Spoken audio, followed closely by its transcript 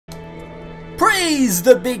Praise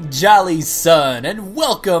the big jolly sun, and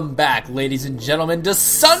welcome back, ladies and gentlemen, to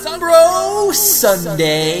Sunbro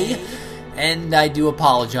Sunday. And I do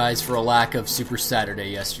apologize for a lack of Super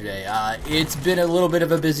Saturday yesterday. It's been a little bit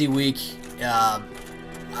of a busy week.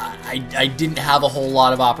 I didn't have a whole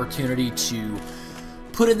lot of opportunity to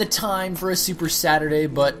put in the time for a Super Saturday,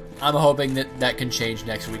 but I'm hoping that can change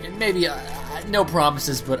next week. And maybe, no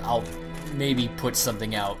promises, but I'll maybe put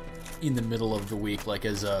something out in the middle of the week, like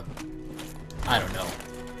as a, I don't know,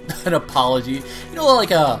 an apology. You know,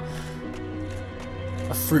 like a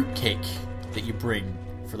fruit cake that you bring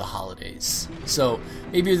for the holidays. So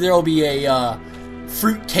maybe there'll be a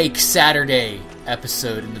fruitcake Saturday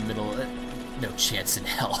episode in the middle. No chance in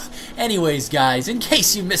hell. Anyways, guys, in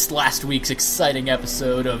case you missed last week's exciting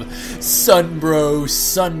episode of Sunbro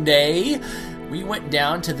Sunday, we went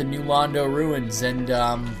down to the New Londo ruins, and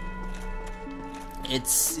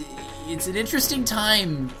it's an interesting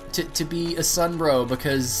time to be a Sunbro,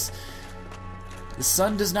 because the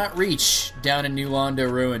sun does not reach down in New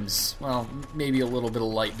Londo ruins. Well, maybe a little bit of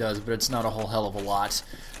light does, but it's not a whole hell of a lot.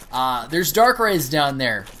 There's dark rays down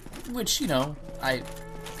there, which, you know, I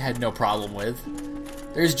had no problem with.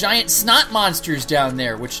 There's giant snot monsters down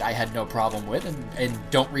there, which I had no problem with,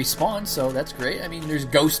 and don't respawn, so that's great. I mean, there's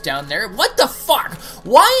ghosts down there. What the fuck?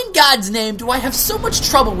 Why in God's name do I have so much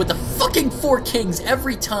trouble with the fucking Four Kings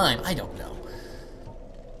every time? I don't know.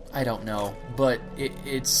 I don't know, but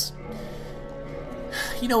it's...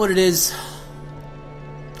 You know what it is?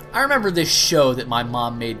 I remember this show that my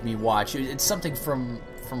mom made me watch. It's something from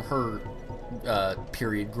her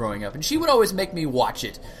period growing up, and she would always make me watch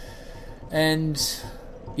it. And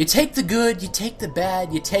you take the good, you take the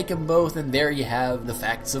bad, you take them both, and there you have the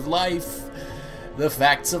facts of life. The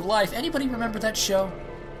facts of life. Anybody remember that show?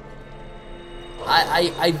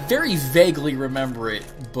 I very vaguely remember it,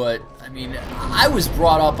 but I mean, I was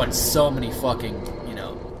brought up on so many fucking, you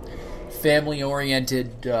know,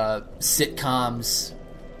 family-oriented sitcoms.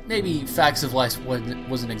 Maybe Facts of Life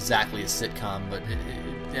wasn't exactly a sitcom, but it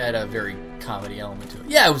had a very comedy element to it.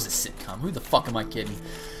 Yeah, it was a sitcom. Who the fuck am I kidding?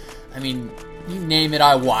 I mean, you name it,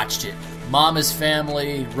 I watched it. Mama's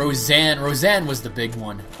Family, Roseanne. Roseanne was the big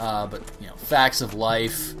one. But, you know, Facts of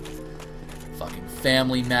Life, fucking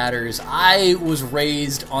Family Matters. I was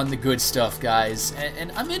raised on the good stuff, guys.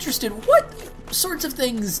 And I'm interested, what sorts of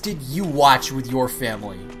things did you watch with your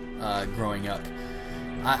family growing up?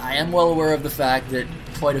 I am well aware of the fact that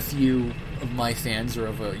quite a few of my fans are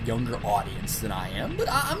of a younger audience than I am, but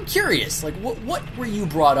I'm curious, like, what were you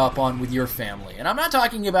brought up on with your family? And I'm not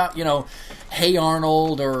talking about, you know, Hey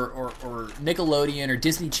Arnold or Nickelodeon or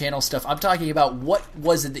Disney Channel stuff. I'm talking about what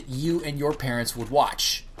was it that you and your parents would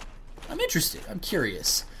watch. I'm interested. I'm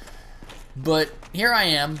curious. But here I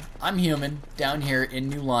am. I'm human down here in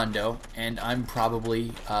New Londo, and I'm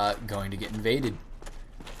probably going to get invaded.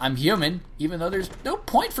 I'm human, even though there's no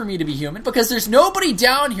point for me to be human, because there's nobody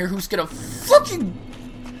down here who's gonna fucking...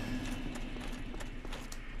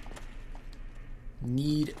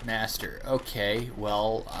 Need master. Okay,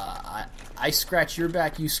 well, I scratch your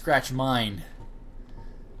back, you scratch mine.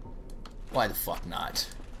 Why the fuck not?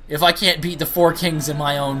 If I can't beat the Four Kings in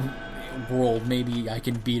my own world, maybe I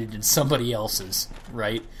can beat it in somebody else's,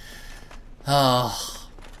 right? Oh...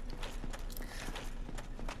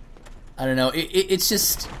 I don't know, it's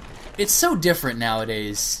just, it's so different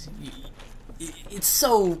nowadays. It's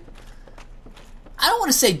so, I don't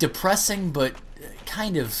want to say depressing, but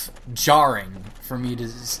kind of jarring for me to,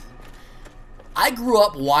 I grew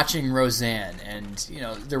up watching Roseanne, and, you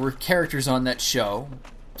know, there were characters on that show,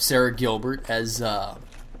 Sarah Gilbert as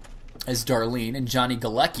Darlene, and Johnny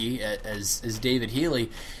Galecki as David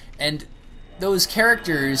Healy, and those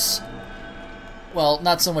characters... Well,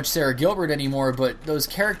 not so much Sarah Gilbert anymore, but those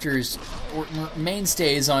characters were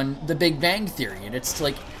mainstays on The Big Bang Theory, and it's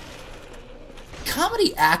like,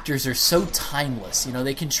 comedy actors are so timeless, you know,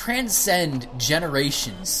 they can transcend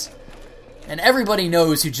generations, and everybody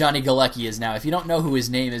knows who Johnny Galecki is now. If you don't know who his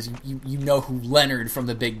name is, you know who Leonard from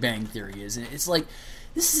The Big Bang Theory is, and it's like,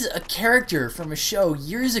 this is a character from a show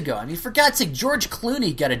years ago. I mean, for God's sake, George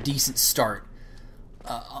Clooney got a decent start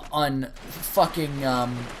on fucking,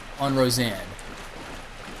 on Roseanne.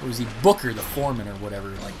 Or was he Booker, the foreman, or whatever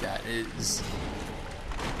like that? It's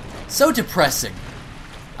so depressing.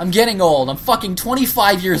 I'm getting old. I'm fucking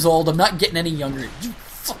 25 years old. I'm not getting any younger. You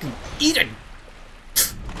fucking eat a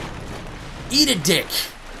dick.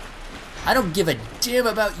 I don't give a damn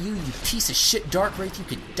about you, you piece of shit, Dark Wraith. You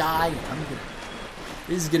could die.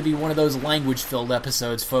 This is gonna be one of those language-filled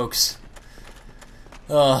episodes, folks.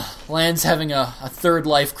 Land's having a third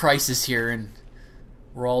life crisis here, and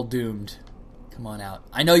we're all doomed. Come on out.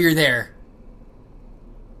 I know you're there.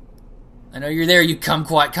 I know you're there, you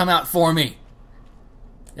kumquat. Come out for me.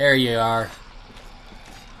 There you are.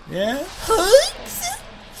 Yeah? Hugs?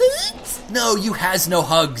 Hugs? No, you has no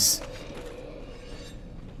hugs.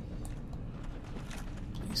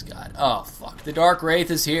 Please, God. Oh, fuck. The Dark Wraith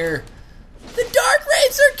is here. The Dark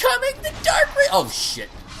Wraiths are coming! The Dark Wraith... Oh, shit.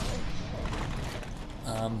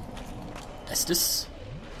 Estus.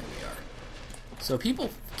 There we are. So people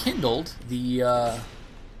kindled the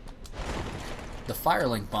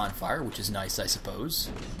Firelink bonfire, which is nice, I suppose.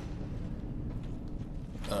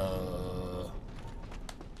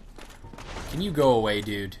 Can you go away,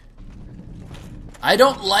 dude? I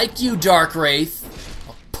don't like you, Dark Wraith.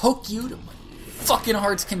 I'll poke you to my fucking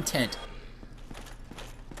heart's content.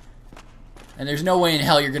 And there's no way in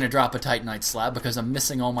hell you're gonna drop a Titanite slab because I'm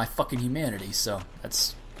missing all my fucking humanity, so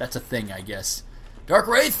that's a thing, I guess. Dark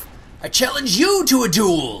Wraith, I challenge you to a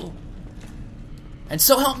duel! And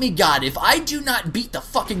so help me God, if I do not beat the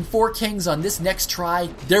fucking 4 kings on this next try,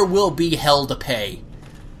 there will be hell to pay.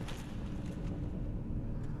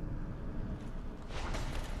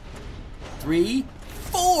 Three,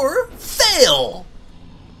 4, fail!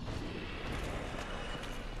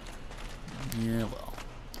 Yeah, well.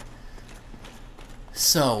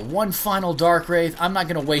 So, one final Dark Wraith. I'm not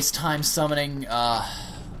gonna waste time summoning,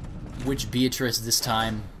 Witch Beatrice this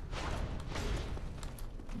time.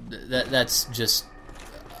 That's just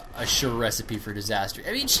a sure recipe for disaster.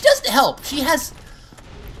 I mean, she doesn't help. She has...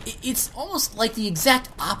 It's almost like the exact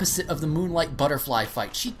opposite of the Moonlight Butterfly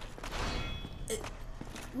fight. She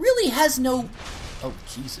really has no... Oh,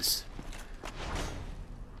 Jesus.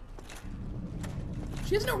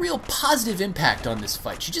 She has no real positive impact on this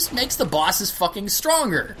fight. She just makes the bosses fucking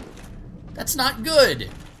stronger. That's not good.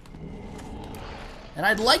 And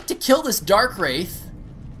I'd like to kill this Dark Wraith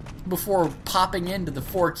before popping into the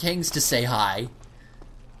 4 kings to say hi.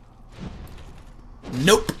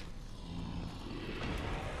 Nope.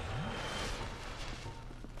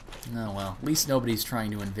 Oh well, at least nobody's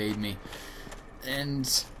trying to invade me.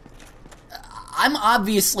 And I'm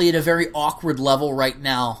obviously at a very awkward level right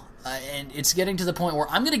now. And it's getting to the point where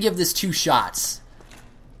I'm going to give this 2 shots.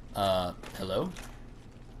 Hello?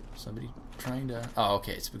 Somebody trying to... Oh,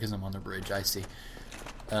 okay, it's because I'm on the bridge, I see.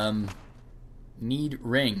 Need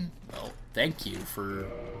ring. Well, thank you for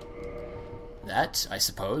that, I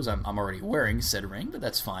suppose. I'm already wearing said ring, but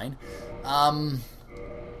that's fine. I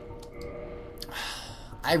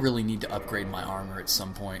really need to upgrade my armor at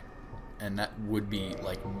some point. And that would be,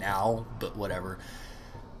 like, now, but whatever.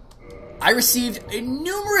 I received a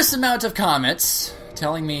numerous amount of comments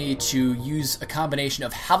telling me to use a combination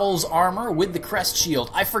of Havel's armor with the crest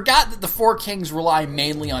shield. I forgot that the 4 kings rely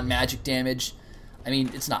mainly on magic damage. I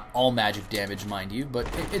mean, it's not all magic damage, mind you, but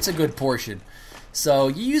it's a good portion. So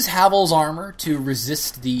you use Havel's armor to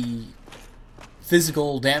resist the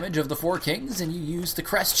physical damage of the 4 kings, and you use the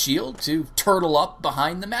crest shield to turtle up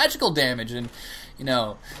behind the magical damage. And, you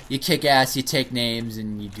know, you kick ass, you take names,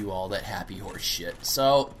 and you do all that happy horse shit.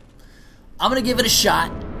 So I'm going to give it a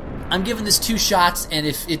shot. I'm giving this 2 shots, and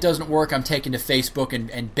if it doesn't work, I'm taking to Facebook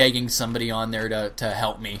and begging somebody on there to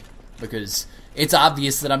help me. Because it's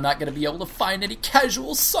obvious that I'm not going to be able to find any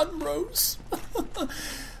casual Sunbros.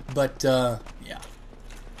 But, yeah.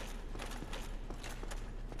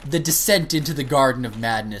 The descent into the Garden of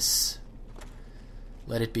Madness.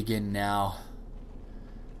 Let it begin now.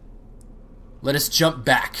 Let us jump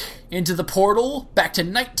back into the portal, back to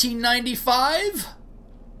 1995,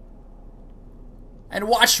 and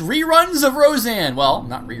watch reruns of Roseanne. Well,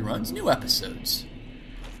 not reruns, new episodes.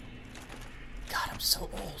 God, I'm so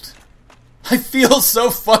old. I feel so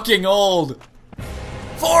fucking old.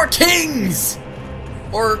 4 kings!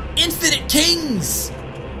 Or infinite kings!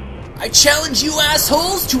 I challenge you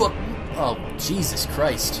assholes to a... Oh, Jesus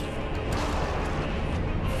Christ.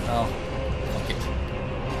 Oh, fuck it.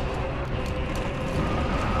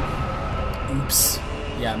 Oops.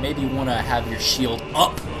 Yeah, maybe you want to have your shield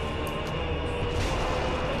up.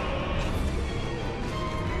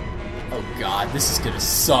 Oh God, this is gonna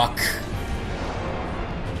suck.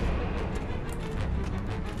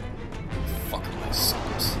 Fuck my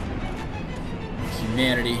sucks.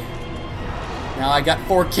 Humanity. Now I got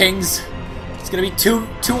 4 kings. It's gonna be 2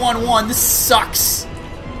 on 1. This sucks.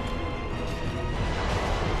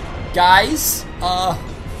 Guys,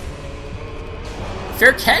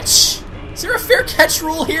 fair catch? Is there a fair catch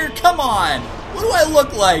rule here? Come on. What do I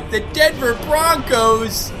look like? The Denver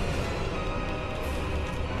Broncos.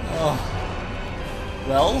 Oh.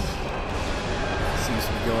 Well, seems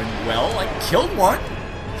to be going well. I killed one.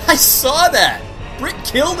 I saw that. Brick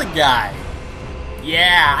killed a guy.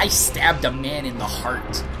 Yeah, I stabbed a man in the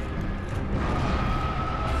heart.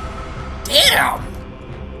 Damn!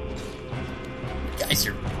 guys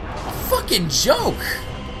are a fucking joke.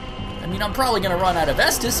 I mean, I'm probably gonna run out of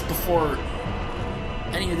Estus before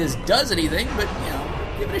any of this does anything, but, you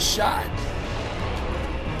know, give it a shot.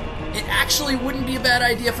 It actually wouldn't be a bad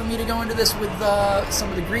idea for me to go into this with some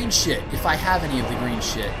of the green shit, if I have any of the green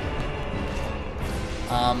shit.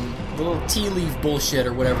 The little tea leaf bullshit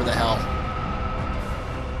or whatever the hell.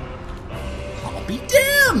 I'll be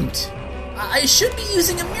damned! I should be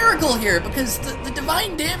using a miracle here, because the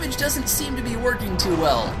divine damage doesn't seem to be working too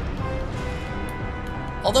well.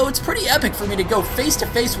 Although it's pretty epic for me to go face to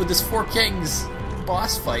face with this Four Kings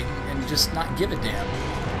boss fight and just not give a damn.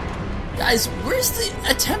 Guys, where's the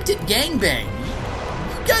attempted gangbang?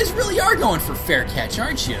 You guys really are going for fair catch,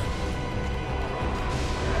 aren't you?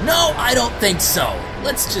 No, I don't think so.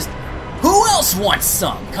 Let's just... Who else wants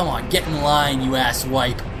some? Come on, get in line, you ass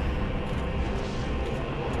wipe.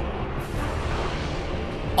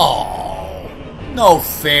 Oh, no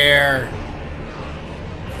fair.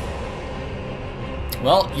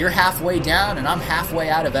 Well, you're halfway down and I'm halfway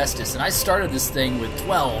out of Estus, and I started this thing with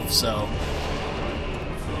 12, so...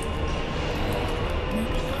 Maybe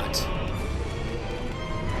not.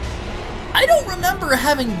 I don't remember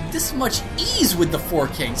having this much ease with the Four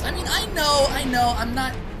Kings. I mean, I know, I'm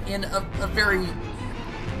not in a very...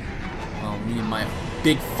 Well, me and my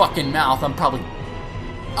big fucking mouth, I'm probably...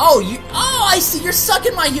 Oh, I see, you're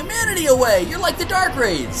sucking my humanity away! You're like the Dark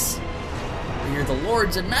Raids! You're the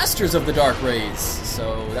lords and masters of the Dark Raids,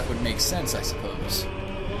 so that would make sense, I suppose.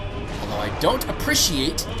 Although I don't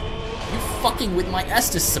appreciate you fucking with my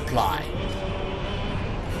Estus supply.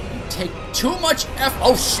 You take too much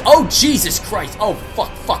oh, Jesus Christ! Oh,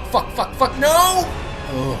 fuck, no!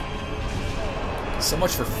 Ugh. So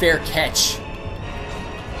much for fair catch.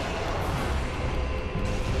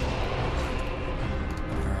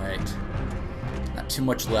 Alright. Not too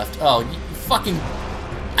much left. Oh, you fucking...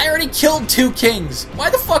 I already killed 2 kings! Why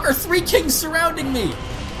the fuck are 3 kings surrounding me?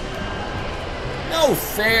 No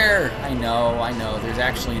fair! I know. There's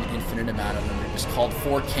actually an infinite amount of them. They're just called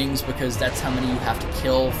 4 kings because that's how many you have to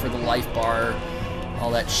kill for the life bar. All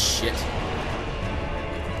that shit.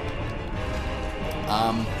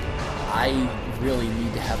 I really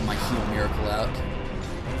need to have my heal miracle out.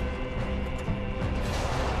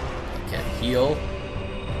 Okay, heal.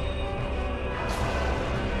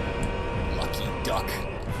 Lucky duck.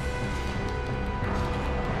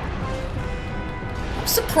 I'm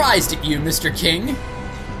surprised at you, Mr. King.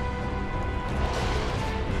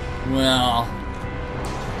 Well,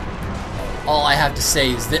 all I have to say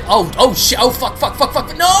is that... Oh, shit! Oh,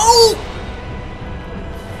 fuck, no!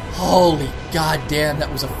 Holy goddamn,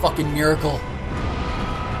 that was a fucking miracle.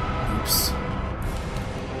 Oops.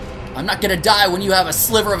 I'm not gonna die when you have a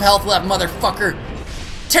sliver of health left, motherfucker.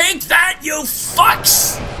 Take that, you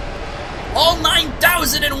fucks! All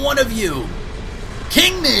 9,001 of you!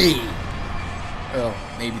 King me! Oh,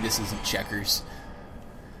 maybe this isn't checkers.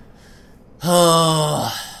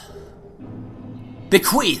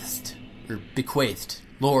 Bequeathed,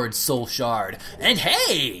 Lord Soul Shard. And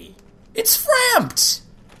hey! It's Frampt!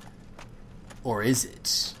 Or is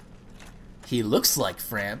it? He looks like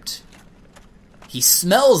Frampt. He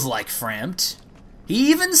smells like Frampt.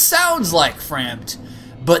 He even sounds like Frampt.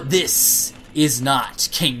 But this is not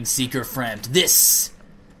King Seeker Frampt. This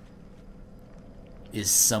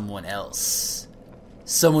is someone else.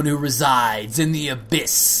 Someone who resides in the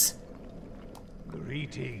abyss.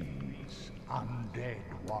 Greetings, undead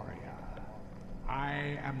warrior.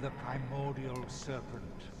 I am the primordial serpent,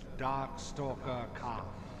 Darkstalker Khan.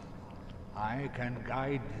 I can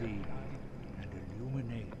guide thee and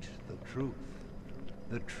illuminate the truth.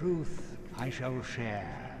 The truth I shall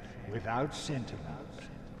share without sentiment.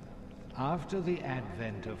 After the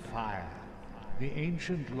advent of fire, the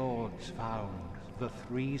ancient lords found the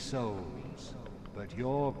 3 souls, but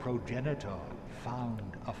your progenitor found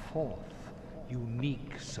a 4th,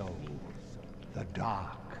 unique soul, the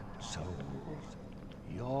Dark Soul.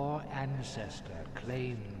 Your ancestor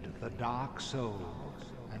claimed the Dark Soul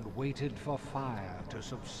and waited for fire to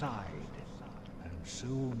subside, and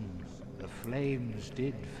soon the flames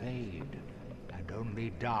did fade, and only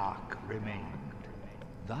dark remained.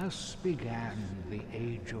 Thus began the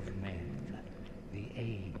Age of Men, the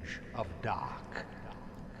Age of Dark.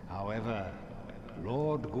 However,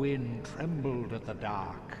 Lord Gwyn trembled at the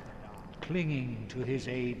dark, clinging to his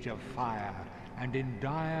Age of Fire and in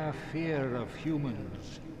dire fear of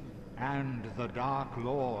humans, and the Dark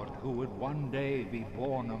Lord who would one day be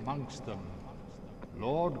born amongst them.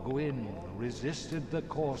 Lord Gwyn resisted the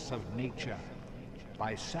course of nature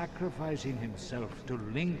by sacrificing himself to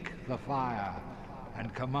link the fire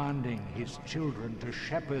and commanding his children to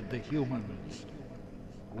shepherd the humans.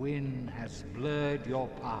 Gwyn has blurred your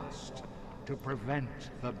past to prevent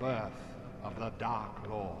the birth of the Dark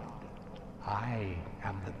Lord. I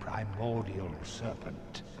am the primordial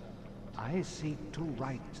serpent. I seek to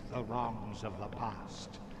right the wrongs of the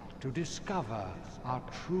past, to discover our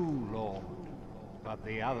true lord. But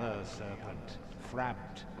the other serpent,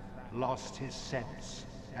 Framt, lost his sense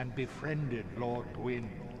and befriended Lord Gwyn.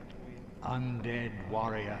 Undead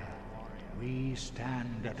warrior, we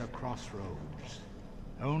stand at a crossroads.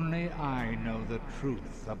 Only I know the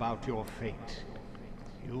truth about your fate.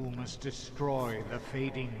 You must destroy the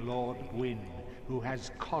fading Lord Gwyn, who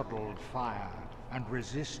has coddled fire and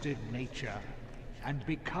resisted nature, and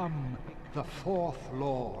become the fourth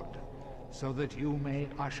Lord, so that you may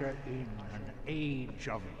usher in an age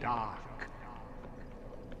of dark.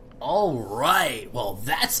 Alright, well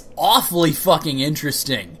that's awfully fucking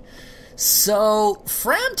interesting. So,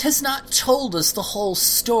 Framt has not told us the whole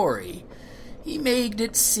story. He made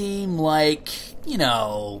it seem like, you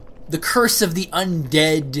know, the curse of the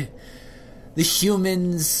undead, the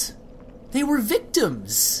humans, they were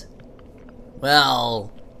victims.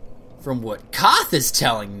 Well, from what Koth is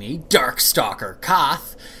telling me, Darkstalker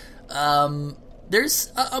Koth,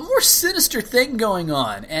 there's a more sinister thing going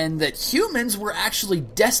on, and that humans were actually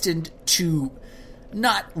destined to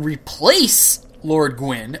not replace Lord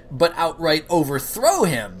Gwyn, but outright overthrow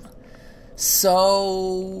him.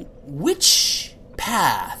 So, which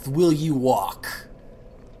path will you walk?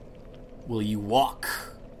 Will you walk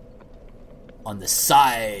on the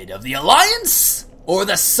side of the Alliance? Or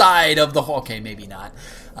the side of the... Okay, maybe not.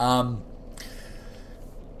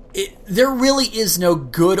 There really is no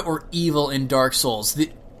good or evil in Dark Souls.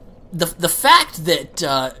 The fact that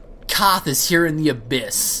Koth is here in the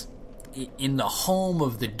Abyss, in the home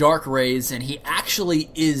of the Dark Wraiths, and he actually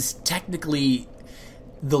is technically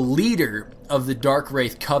the leader of the Dark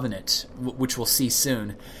Wraith Covenant, which we'll see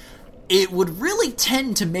soon, it would really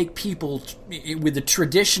tend to make people with a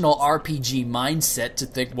traditional RPG mindset to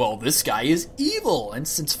think, well, this guy is evil, and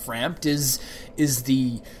since Framt is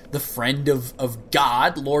the friend of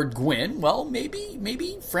God, Lord Gwyn, well,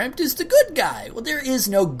 maybe Framt is the good guy. Well, there is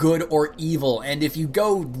no good or evil, and if you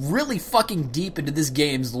go really fucking deep into this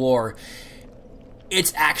game's lore,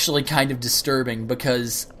 it's actually kind of disturbing,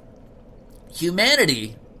 because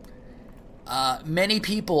humanity, many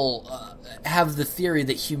people have the theory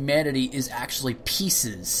that humanity is actually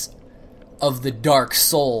pieces of the dark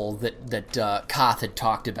soul that Koth had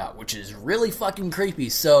talked about, which is really fucking creepy.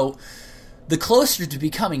 So, the closer to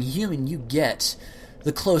becoming human you get,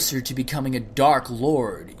 the closer to becoming a Dark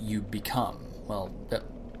Lord you become. Well,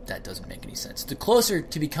 that doesn't make any sense. The closer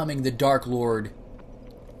to becoming the Dark Lord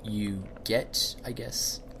you get, I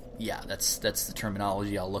guess. Yeah, that's the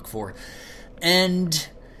terminology I'll look for. And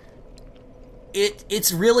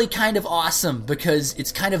it's really kind of awesome, because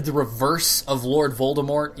it's kind of the reverse of Lord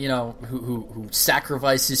Voldemort, you know, who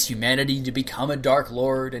sacrifices humanity to become a Dark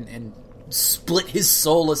Lord and split his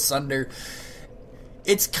soul asunder.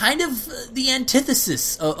 It's kind of the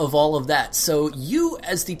antithesis of all of that. So you,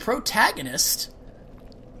 as the protagonist,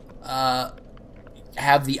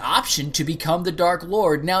 have the option to become the Dark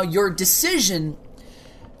Lord. Now, your decision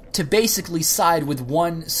to basically side with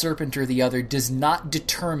one serpent or the other does not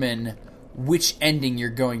determine which ending you're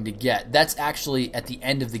going to get. That's actually at the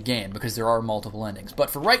end of the game, because there are multiple endings. But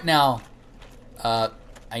for right now, I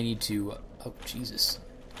need to... oh, Jesus.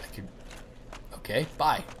 I could... okay,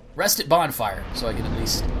 bye. Rest at bonfire, so I can at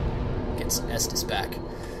least get some Estus back.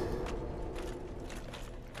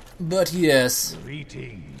 But yes...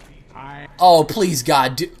 oh, please,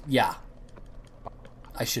 God, yeah.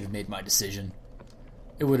 I should have made my decision.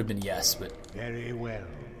 It would have been yes, but... very well.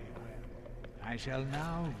 I shall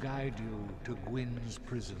now guide you to Gwyn's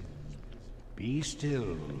prison. Be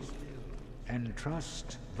still, and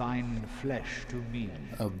trust thine flesh to me.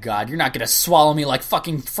 Oh God, you're not gonna swallow me like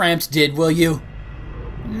fucking Framt did, will you?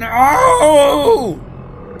 No!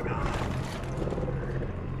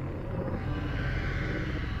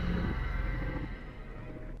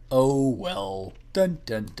 Oh well. Dun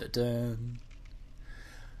dun dun dun.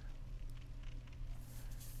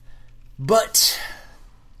 But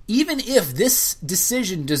even if this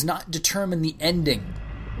decision does not determine the ending,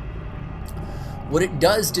 what it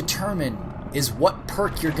does determine is what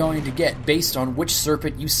perk you're going to get based on which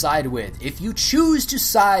serpent you side with. If you choose to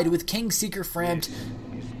side with Kingseeker Framt...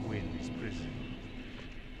 This is Gwyn's prison.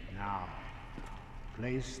 Now,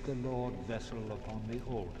 place the Lord Vessel upon the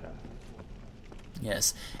altar.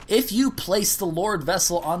 Yes. If you place the Lord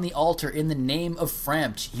Vessel on the altar in the name of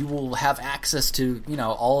Frampt, you will have access to,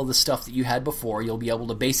 all of the stuff that you had before. You'll be able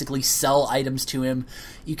to basically sell items to him.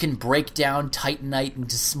 You can break down Titanite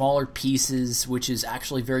into smaller pieces, which is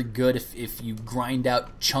actually very good if you grind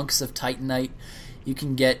out chunks of Titanite. You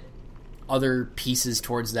can get other pieces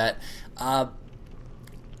towards that.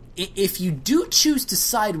 If you do choose to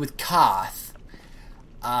side with Koth,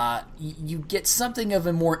 you get something of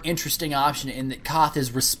a more interesting option in that Koth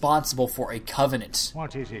is responsible for a covenant.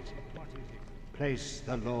 What is it? Place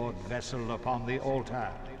the Lord Vessel upon the altar.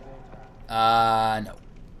 No.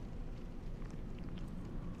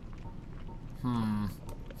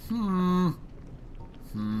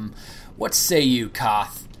 What say you,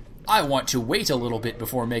 Koth? I want to wait a little bit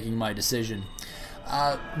before making my decision.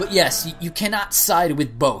 But yes, you cannot side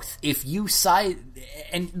with both. If you side...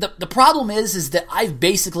 And the problem is that I've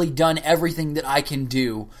basically done everything that I can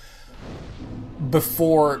do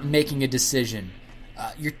before making a decision.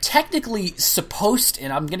 You're technically supposed,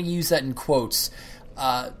 and I'm going to use that in quotes,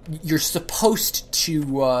 you're supposed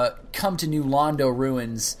to come to New Londo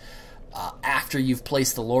Ruins after you've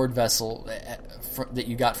placed the Lord Vessel that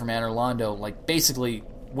you got from Anor Londo. Like, basically,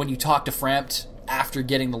 when you talk to Frampt after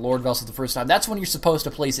getting the Lord Vessel the first time, that's when you're supposed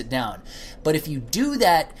to place it down. But if you do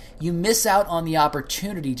that, you miss out on the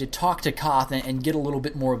opportunity to talk to Koth and get a little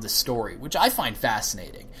bit more of the story, which I find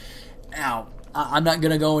fascinating. Now, I'm not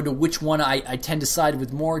going to go into which one I tend to side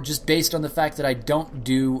with more, just based on the fact that I don't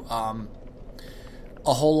do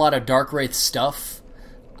a whole lot of Darkwraith stuff.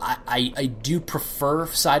 I do prefer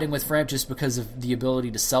siding with Frampt just because of the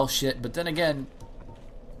ability to sell shit, but then again,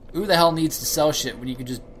 who the hell needs to sell shit when you can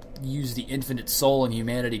just use the infinite soul and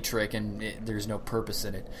humanity trick and there's no purpose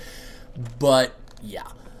in it? But yeah.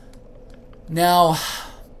 Now,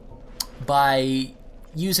 by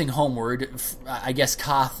using Homeward, I guess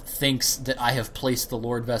Koth thinks that I have placed the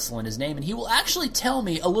Lord Vessel in his name, and he will actually tell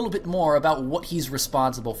me a little bit more about what he's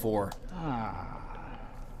responsible for.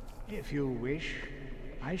 If you wish,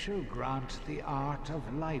 I shall grant the art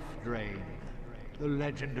of life drain, the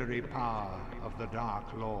legendary power of the Dark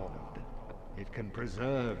Lord. It can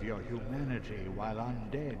preserve your humanity while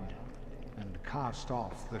undead, and cast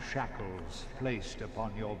off the shackles placed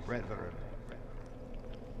upon your brethren.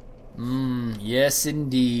 Yes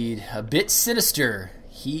indeed. A bit sinister.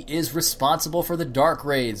 He is responsible for the Dark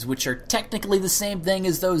Wraiths, which are technically the same thing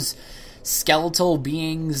as those skeletal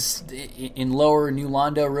beings in lower New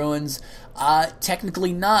Londo Ruins.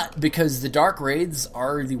 Technically not, because the Dark Wraiths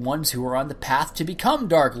are the ones who are on the path to become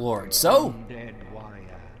Dark Lords. So, Undead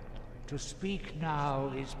warrior, to speak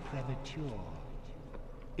now is premature.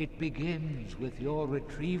 It begins with your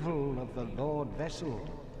retrieval of the Lord Vessel.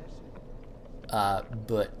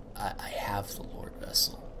 But I have the Lord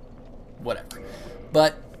Vessel. Whatever.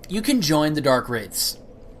 But you can join the Dark Wraiths.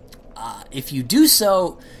 If you do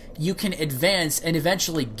so, you can advance and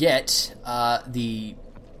eventually get an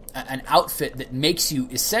outfit that makes you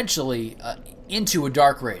essentially into a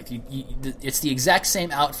Dark Wraith. It's the exact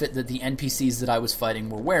same outfit that the NPCs that I was fighting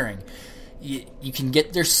were wearing. You can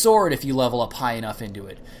get their sword if you level up high enough into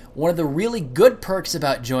it. One of the really good perks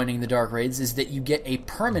about joining the Dark Wraiths is that you get a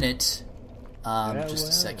permanent... just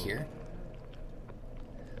a sec here.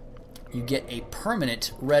 You get a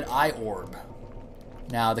permanent Red Eye Orb.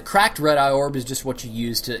 Now, the cracked Red Eye Orb is just what you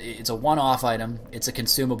use to... It's a one-off item. It's a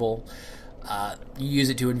consumable. You use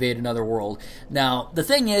it to invade another world. Now, the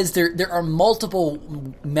thing is, there are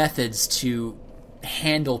multiple methods to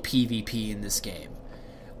handle PvP in this game.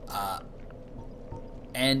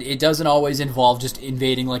 And it doesn't always involve just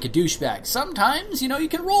invading like a douchebag. Sometimes, you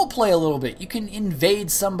can roleplay a little bit. You can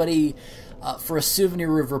invade somebody for a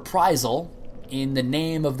souvenir of reprisal in the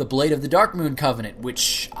name of the Blade of the Darkmoon Covenant,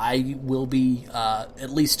 which I will be at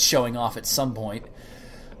least showing off at some point.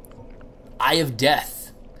 Eye of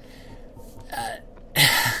Death.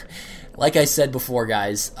 Like I said before,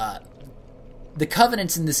 guys, the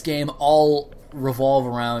Covenants in this game all revolve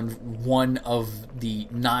around one of the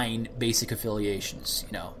 9 basic affiliations.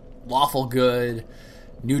 Lawful good,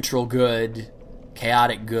 neutral good,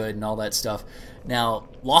 chaotic good, and all that stuff. Now,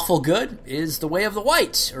 lawful good is the way of the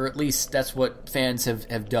white, or at least that's what fans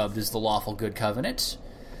have dubbed as the lawful good covenant.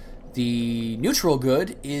 The neutral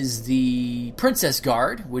good is the Princess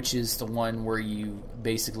Guard, which is the one where you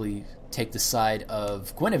basically take the side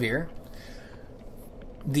of Guinevere.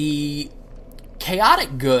 The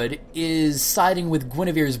chaotic good is siding with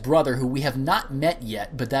Guinevere's brother, who we have not met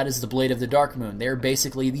yet, but that is the Blade of the Darkmoon. They're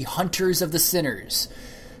basically the hunters of the sinners.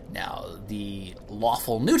 Now, the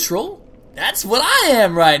lawful neutral... That's what I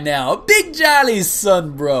am right now, a big jolly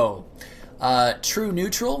Sunbro. True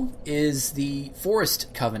neutral is the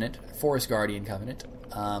Forest Covenant Forest Guardian Covenant,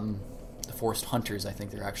 the Forest Hunters, I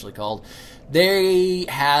think they're actually called, they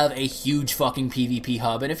have a huge fucking PvP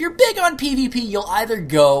hub. And if you're big on PvP, you'll either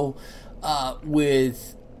go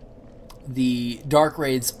with the Dark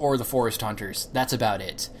Raids or the Forest Hunters. That's about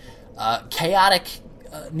it. Chaotic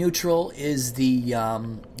neutral is the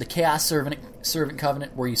Chaos Servant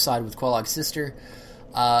Covenant, where you side with Quelaag's sister.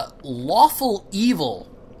 Lawful Evil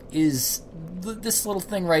is this little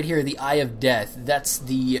thing right here, the Eye of Death. That's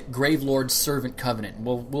the Gravelord Servant Covenant.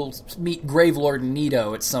 We'll meet Gravelord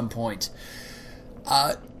Nito at some point.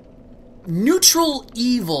 Neutral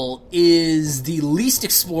Evil is the least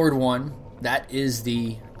explored one. That is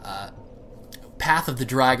the Path of the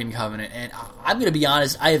Dragon Covenant. And I'm going to be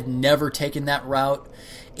honest, I have never taken that route.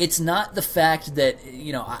 It's not the fact that,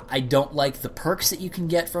 you know, I don't like the perks that you can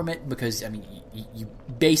get from it, because, I mean, you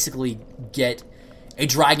basically get a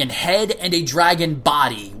dragon head and a dragon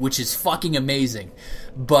body, which is fucking amazing.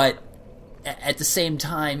 But at the same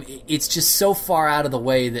time, it's just so far out of the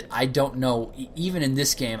way that I don't know, even in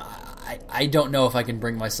this game, I don't know if I can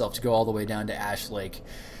bring myself to go all the way down to Ash Lake.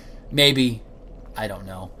 Maybe. I don't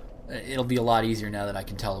know. It'll be a lot easier now that I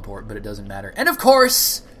can teleport, but it doesn't matter. And of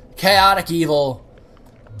course, Chaotic Evil.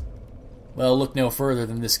 Well, look no further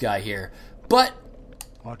than this guy here. But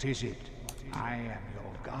what is it? I am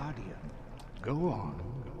your guardian. Go on.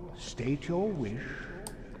 State your wish.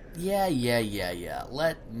 Yeah.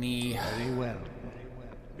 Let me... Very well.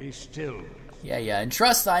 Be still. Yeah,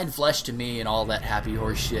 entrust thine flesh to me and all that happy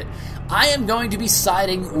horse shit. I am going to be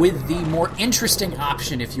siding with the more interesting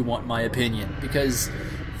option, if you want my opinion, because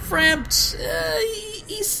Frampt,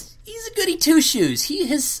 he's a goody two-shoes. He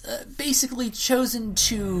has basically chosen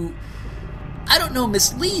to, I don't know,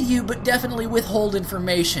 mislead you, but definitely withhold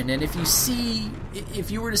information. And if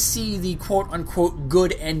you were to see the quote-unquote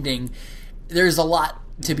good ending, there's a lot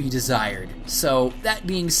to be desired. So, that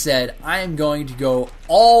being said, I am going to go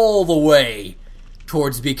all the way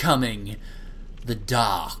towards becoming the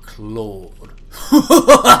Dark Lord.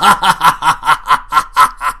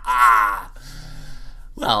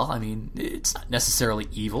 Well, I mean, it's not necessarily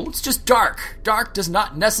evil, it's just dark. Dark does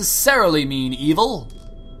not necessarily mean evil.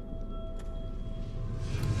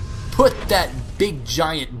 Put that big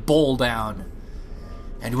giant bowl down,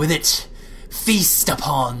 and with it, feast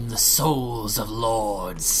upon the souls of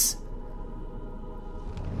lords.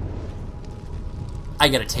 I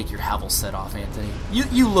gotta take your Havel set off, Anthony.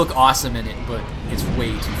 You look awesome in it, but it's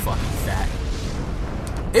way too fucking fat.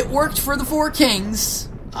 It worked for the Four Kings.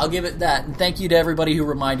 I'll give it that. And thank you to everybody who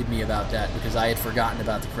reminded me about that, because I had forgotten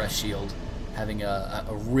about the Crest Shield having a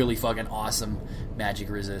really fucking awesome magic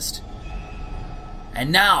resist.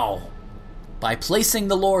 And now, by placing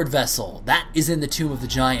the Lord Vessel, that is in the Tomb of the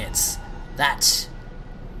Giants. That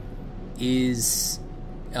is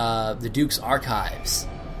the Duke's Archives.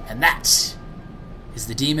 And that is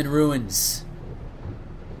the Demon Ruins.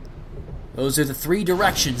 Those are the three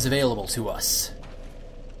directions available to us.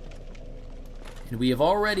 And we have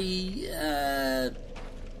already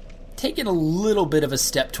taken a little bit of a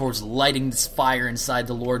step towards lighting this fire inside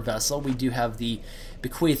the Lord Vessel. We do have the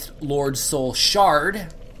Bequeathed Lord Soul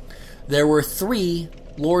Shard. There were 3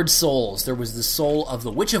 Lord Souls. There was the soul of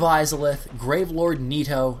the Witch of Izalith, Gravelord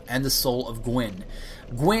Nito, and the soul of Gwyn.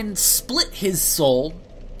 Gwyn split his soul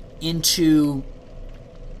into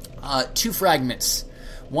 2 fragments.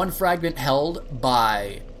 One fragment held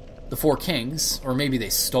by the Four Kings, or maybe they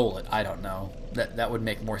stole it, I don't know. That would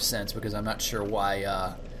make more sense, because I'm not sure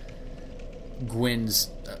why Gwyn's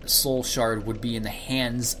soul shard would be in the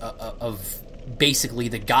hands of basically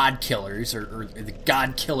the God Killers, or the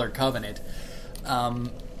God Killer Covenant.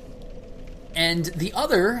 And the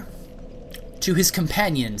other to his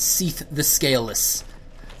companion, Seath the Scaleless.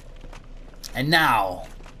 And now,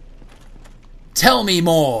 tell me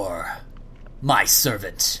more, my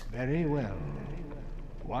servant. Very well.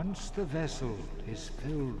 Once the vessel is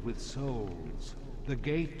filled with souls, the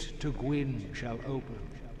gate to Gwyn shall open.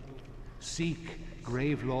 Seek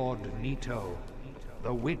Gravelord Nito,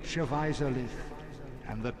 the Witch of Izalith,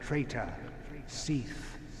 and the traitor,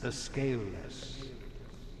 Seath the Scaleless.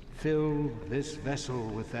 Fill this vessel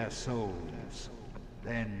with their souls,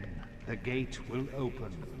 then the gate will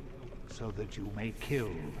open, so that you may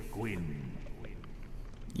kill Gwyn.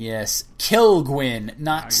 Yes, kill Gwyn,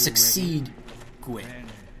 not succeed Gwyn. Then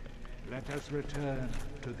let us return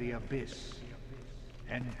to the abyss.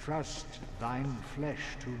 Entrust thine flesh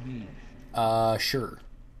to me. Sure.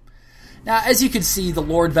 Now, as you can see, the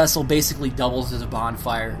Lord Vessel basically doubles as a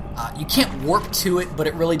bonfire. You can't warp to it, but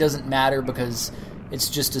it really doesn't matter, because it's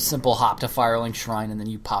just a simple hop to Firelink Shrine and then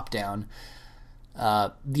you pop down.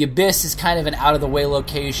 The Abyss is kind of an out-of-the-way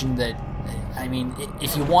location that, I mean,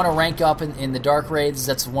 if you want to rank up in the Dark Raids,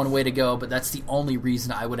 that's one way to go, but that's the only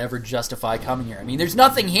reason I would ever justify coming here. I mean, there's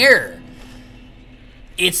nothing here!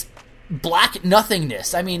 It's black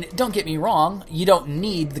nothingness. I mean, don't get me wrong, you don't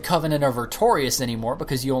need the Covenant of Artorias anymore,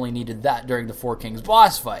 because you only needed that during the Four Kings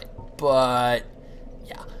boss fight. But,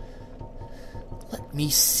 yeah. Let me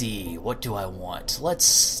see, what do I want?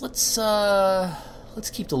 Let's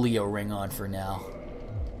keep the Leo ring on for now.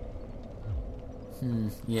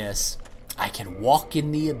 Yes. I can walk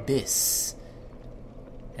in the Abyss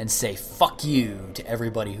and say fuck you to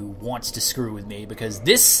everybody who wants to screw with me, because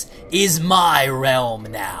this is my realm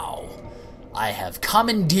now. I have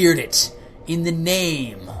commandeered it in the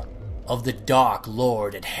name of the Dark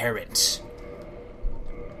Lord Adherent.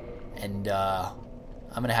 And,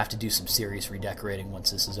 I'm gonna have to do some serious redecorating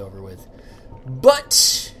once this is over with.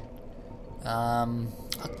 But, I'll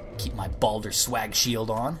keep my Baldur swag shield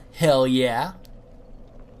on. Hell yeah.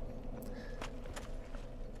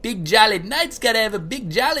 Big jolly knight's gotta have a big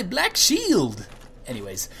jolly black shield.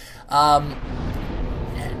 Anyways, as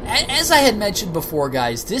I had mentioned before,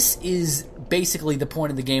 guys, this is basically the point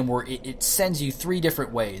of the game where it sends you 3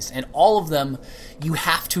 different ways, and all of them you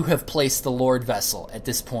have to have placed the Lord Vessel at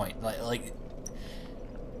this point. Like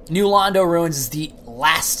New Londo Ruins is the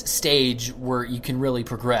last stage where you can really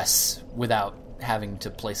progress without having to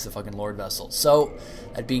place the fucking Lord Vessel. So,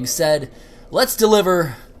 that being said, let's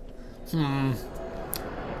deliver...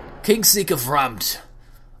 Kingseeker Framt,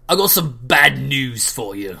 I got some bad news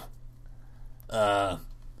for you. I've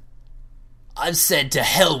said to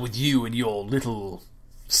hell with you and your little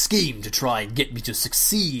scheme to try and get me to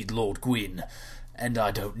succeed, Lord Gwyn. And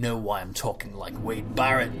I don't know why I'm talking like Wade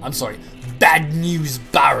Barrett. I'm sorry, Bad News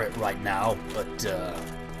Barrett right now. But,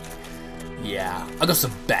 yeah, I got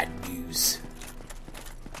some bad news.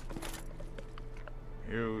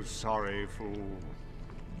 You sorry fool.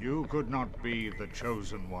 You could not be the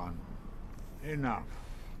chosen one. Enough.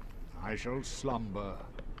 I shall slumber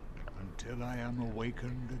until I am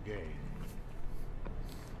awakened again.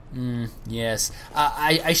 Yes.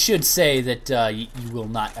 I should say that you will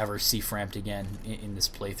not ever see Framt again in this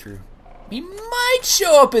playthrough. He might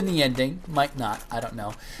show up in the ending. Might not. I don't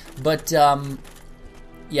know. But,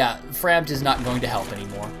 yeah, Framt is not going to help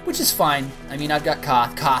anymore, which is fine. I mean, I've got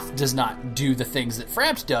Koth. Koth does not do the things that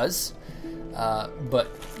Framt does. But,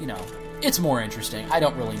 you know, it's more interesting. I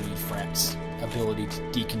don't really need Framt's ability to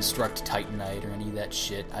deconstruct Titanite or any of that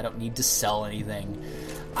shit. I don't need to sell anything.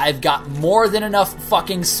 I've got more than enough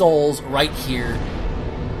fucking souls right here.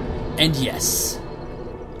 And yes,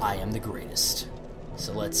 I am the greatest.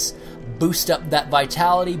 So let's boost up that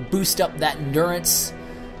vitality, boost up that endurance.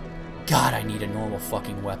 God, I need a normal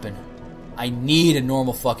fucking weapon. I need a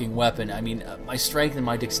normal fucking weapon. I mean, my strength and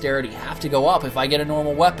my dexterity have to go up if I get a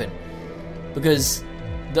normal weapon. Because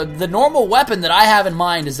the normal weapon that I have in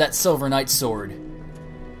mind is that Silver Knight sword.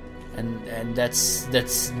 And that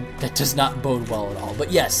does not bode well at all.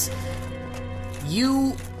 But yes,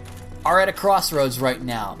 you are at a crossroads right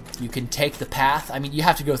now. You can take the path. I mean, you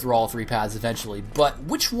have to go through all 3 paths eventually. But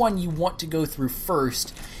which one you want to go through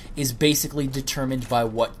first is basically determined by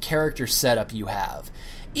what character setup you have.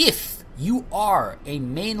 If you are a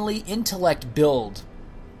mainly intellect build,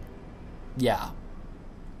 yeah,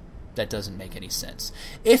 that doesn't make any sense.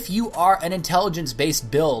 If you are an intelligence-based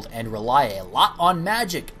build and rely a lot on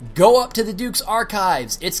magic, go up to the Duke's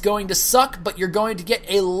Archives. It's going to suck, but you're going to get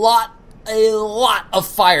a lot of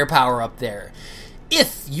firepower up there.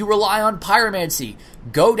 If you rely on pyromancy,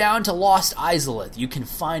 go down to Lost Izalith. You can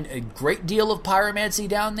find a great deal of pyromancy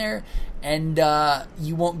down there, and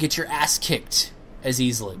you won't get your ass kicked as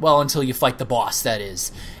easily. Well, until you fight the boss, that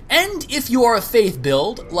is. And if you are a faith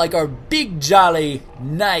build, like our big jolly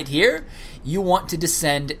knight here, you want to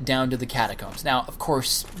descend down to the catacombs. Now, of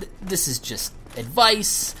course, this is just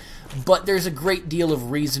advice, but there's a great deal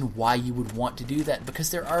of reason why you would want to do that,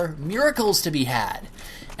 because there are miracles to be had.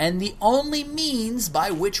 And the only means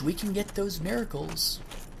by which we can get those miracles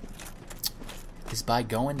is by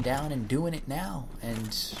going down and doing it now.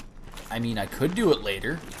 And, I mean, I could do it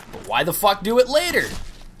later, but why the fuck do it later?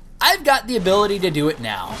 I've got the ability to do it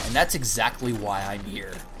now, and that's exactly why I'm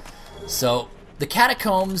here. So, the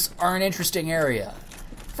catacombs are an interesting area.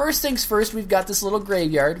 First things first, we've got this little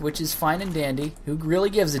graveyard, which is fine and dandy. Who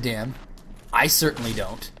really gives a damn? I certainly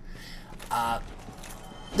don't.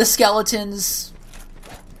 The skeletons,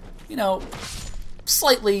 you know,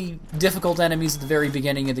 slightly difficult enemies at the very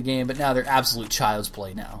beginning of the game, but now they're absolute child's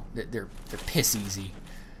play now. They're piss easy.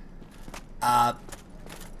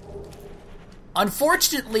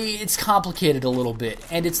 Unfortunately, it's complicated a little bit,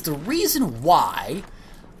 and it's the reason why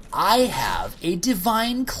I have a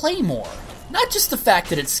divine claymore. Not just the fact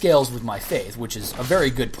that it scales with my faith, which is a very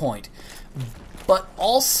good point, but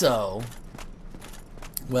also,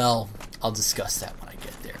 well, I'll discuss that when I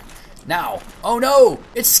get there. Now, oh no,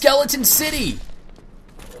 it's Skeleton City!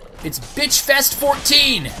 It's Bitch Fest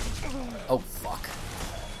 14! Oh, fuck.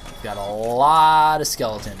 We've got a lot of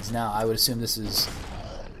skeletons. Now, I would assume this is...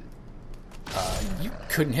 you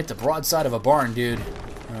couldn't hit the broadside of a barn, dude.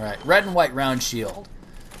 Alright, red and white round shield.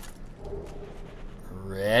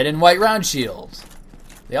 Red and white round shield.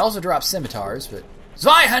 They also drop scimitars, but...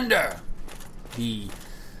 Zweihander! The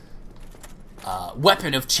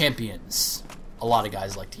weapon of champions. A lot of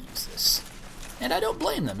guys like to use this. And I don't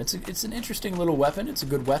blame them. It's an interesting little weapon. It's a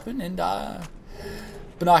good weapon. And,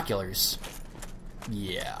 binoculars.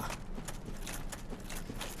 Yeah.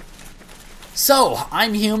 So,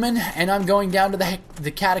 I'm human, and I'm going down to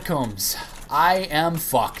the catacombs. I am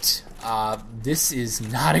fucked. This is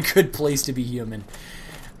not a good place to be human.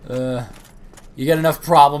 You got enough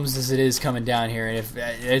problems as it is coming down here, and if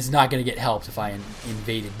it's not going to get helped if I am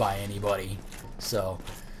invaded by anybody. So,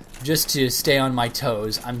 just to stay on my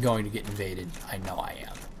toes, I'm going to get invaded. I know I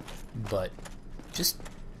am. But, just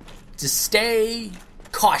to stay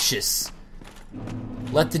cautious.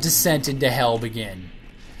 Let the descent into hell begin.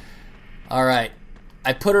 Alright,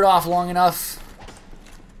 I put it off long enough.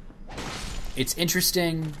 It's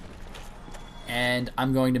interesting, and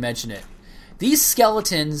I'm going to mention it. These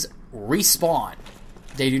skeletons respawn.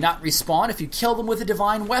 They do not respawn if you kill them with a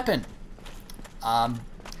divine weapon.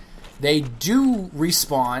 They do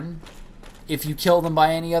respawn if you kill them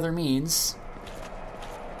by any other means,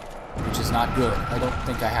 which is not good. I don't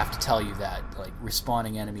think I have to tell you that. Like,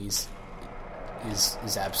 respawning enemies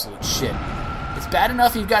is absolute shit. It's bad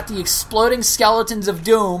enough you've got the exploding skeletons of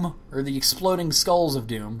doom, or the exploding skulls of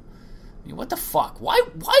doom. I mean, what the fuck? Why?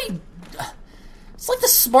 It's like the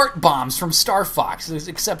smart bombs from Star Fox,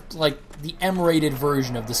 except like the M-rated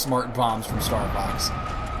version of the smart bombs from Star Fox.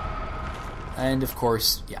 And of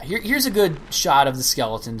course, yeah, here's a good shot of the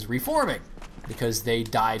skeletons reforming, because they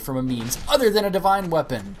died from a means other than a divine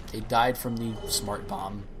weapon. They died from the smart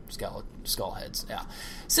bomb skull heads. Yeah,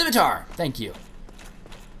 scimitar. Thank you.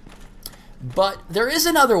 But there is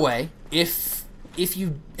another way. If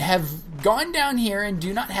you have gone down here and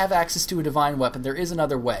do not have access to a divine weapon, there is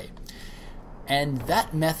another way. And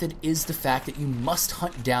that method is the fact that you must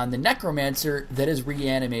hunt down the necromancer that is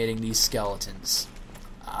reanimating these skeletons.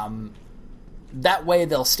 That way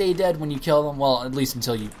they'll stay dead when you kill them, well, at least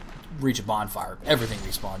until you reach a bonfire. Everything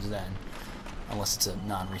respawns then, unless it's a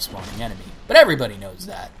non-respawning enemy. But everybody knows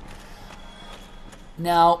that.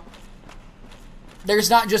 Now, there's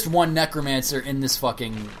not just one necromancer in this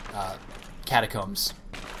fucking catacombs.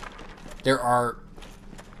 There are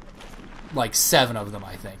like 7 of them,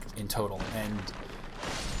 I think, in total. And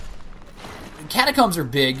catacombs are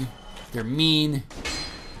big, they're mean,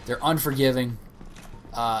 they're unforgiving.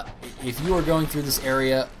 If you are going through this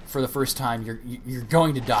area for the first time, you're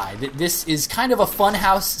going to die. This is kind of a fun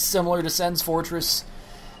house similar to Sen's Fortress.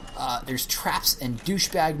 There's traps and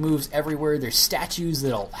douchebag moves everywhere. There's statues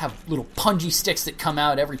that'll have little pungy sticks that come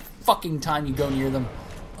out every fucking time you go near them.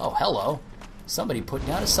 Oh, hello. Somebody put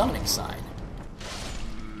down a summoning sign.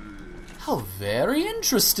 How very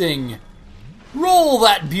interesting. Roll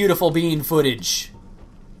that beautiful bean footage.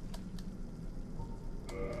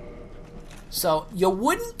 So, you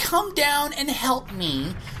wouldn't come down and help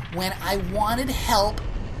me when I wanted help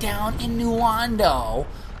down in Nuando,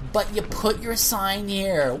 but you put your sign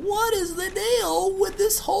here. What is the deal with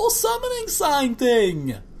this whole summoning sign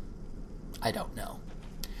thing? I don't know.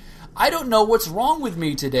 I don't know what's wrong with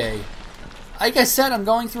me today. Like I said, I'm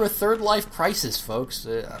going through a third life crisis, folks.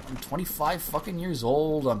 I'm 25 fucking years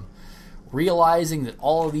old. I'm realizing that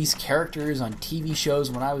all of these characters on TV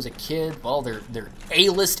shows when I was a kid, well, they're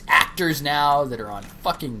A-list actors now that are on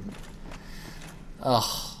fucking...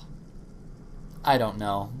 Ugh. I don't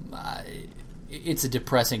know. It's a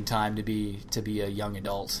depressing time to be a young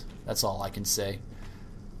adult. That's all I can say.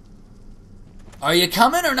 Are you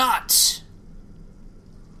coming or not?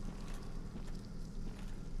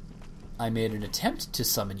 I made an attempt to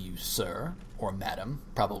summon you, sir. Or madam.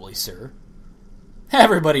 Probably sir.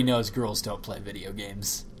 Everybody knows girls don't play video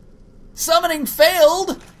games. Summoning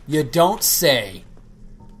failed? You don't say.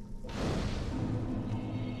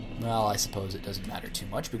 Well, I suppose it doesn't matter too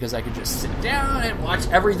much because I could just sit down and watch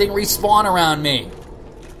everything respawn around me.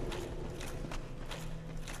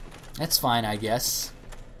 That's fine, I guess.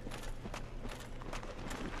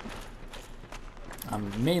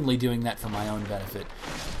 I'm mainly doing that for my own benefit.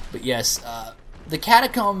 But yes, the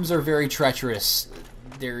catacombs are very treacherous.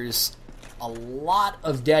 There's a lot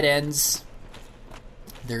of dead ends.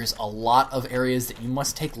 There's a lot of areas that you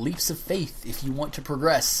must take leaps of faith if you want to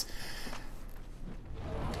progress.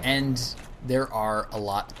 And there are a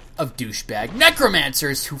lot of douchebag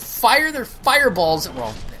necromancers who fire their fireballs.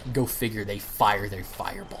 Well, go figure, they fire their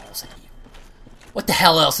fireballs at you. What the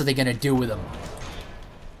hell else are they going to do with them?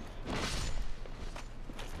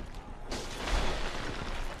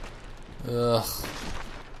 Ugh.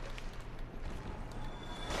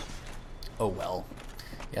 Oh well.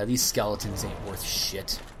 Yeah, these skeletons ain't worth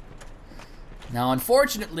shit. Now,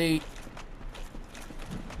 unfortunately,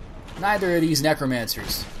 neither are these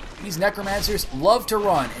necromancers. These necromancers love to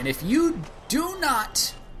run, and if you do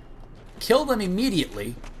not kill them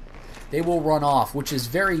immediately, they will run off, which is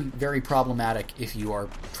very, very problematic if you are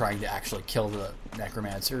trying to actually kill the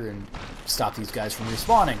necromancer and stop these guys from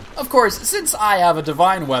respawning. Of course, since I have a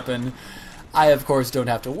divine weapon, I of course don't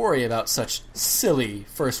have to worry about such silly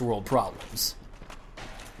first world problems.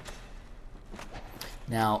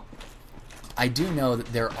 Now, I do know that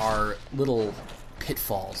there are little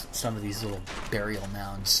pitfalls in some of these little burial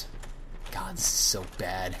mounds. God, this is so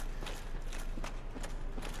bad.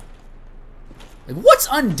 Like, what's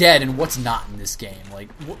undead and what's not in this game?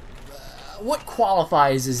 Like, what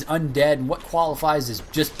qualifies as undead and what qualifies as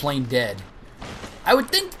just plain dead? I would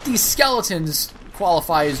think these skeletons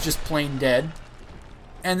qualify as just plain dead,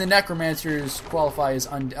 and the necromancers qualify as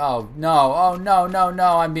undead. Oh, no. Oh, no, no,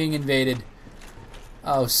 no. I'm being invaded.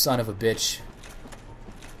 Oh, son of a bitch.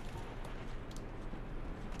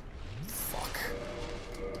 Fuck.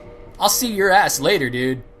 I'll see your ass later,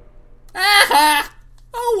 dude. Ah-ha!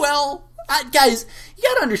 Oh, well. Guys, you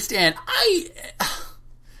gotta understand, I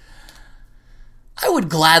would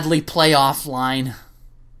gladly play offline,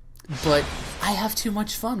 but I have too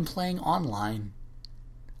much fun playing online.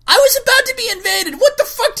 I was about to be invaded. What the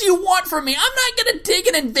fuck do you want from me? I'm not gonna take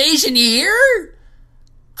an invasion here.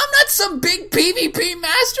 I'm not some big PvP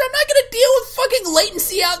master. I'm not gonna deal with fucking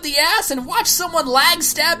latency out the ass and watch someone lag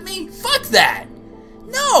stab me. Fuck that.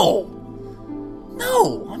 No.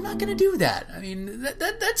 No, I'm not gonna do that. I mean,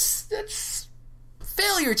 that's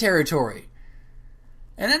failure territory.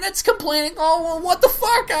 And then it's complaining, oh, well, what the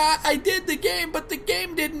fuck? I did the game, but the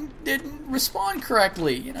game didn't respond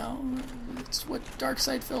correctly. You know, it's what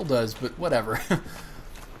Darkside Phil does, but whatever.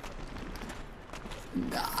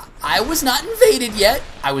 I was not invaded yet.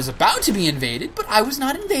 I was about to be invaded, but I was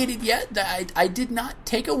not invaded yet. I did not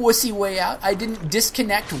take a wussy way out. I didn't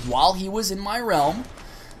disconnect while he was in my realm.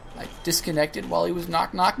 I disconnected while he was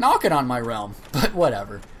knocking on my realm. But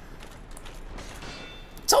whatever.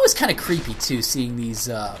 It's always kind of creepy, too, seeing these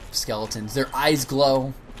skeletons. Their eyes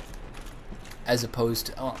glow, as opposed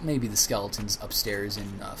to... Oh, maybe the skeletons upstairs in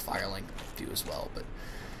Firelink do as well, but...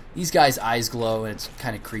 These guys' eyes glow, and it's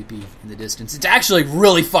kind of creepy in the distance. It's actually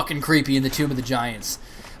really fucking creepy in the Tomb of the Giants,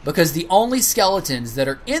 because the only skeletons that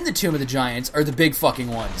are in the Tomb of the Giants are the big fucking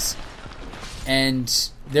ones. And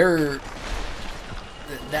they're...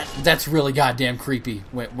 That's really goddamn creepy.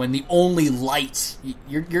 When the only light...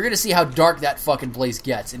 You're going to see how dark that fucking place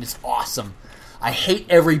gets, and it's awesome. I hate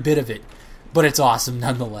every bit of it, but it's awesome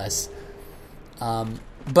nonetheless.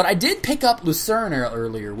 But I did pick up Lordran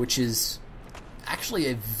earlier, which is... actually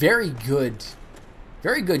a very good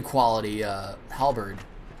quality halberd.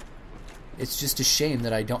 It's just a shame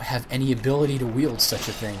that I don't have any ability to wield such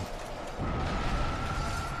a thing.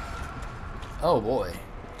 Oh boy,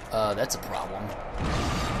 that's a problem.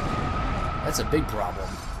 That's a big problem.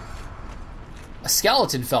 A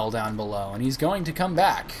skeleton fell down below, and he's going to come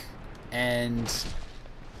back. And,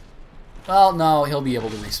 well, no, he'll be able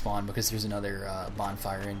to respawn because there's another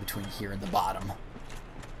bonfire in between here and the bottom.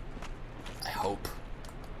 I hope.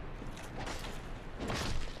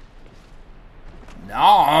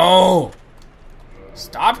 No!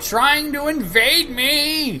 Stop trying to invade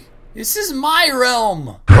me! This is my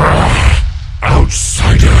realm!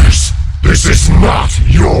 Outsiders! This is not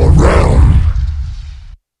your realm!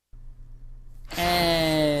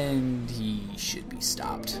 And he should be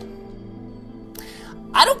stopped.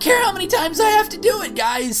 I don't care how many times I have to do it,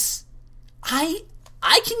 guys! I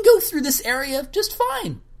can go through this area just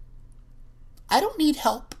fine. I don't need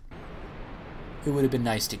help. It would have been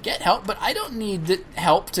nice to get help, but I don't need the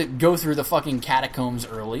help to go through the fucking catacombs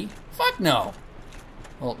early. Fuck no.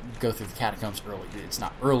 Well, go through the catacombs early. It's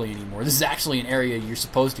not early anymore. This is actually an area you're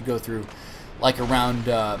supposed to go through, like around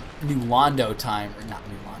New Londo time, or not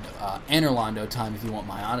New Londo, Anor Londo time, if you want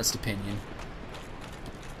my honest opinion.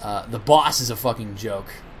 The boss is a fucking joke.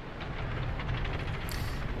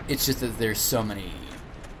 It's just that there's so many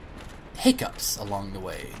hiccups along the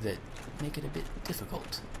way that make it a bit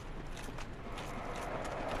difficult.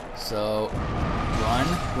 So,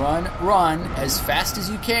 run as fast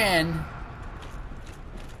as you can.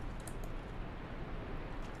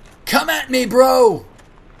 me, bro!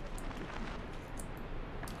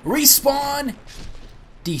 Respawn,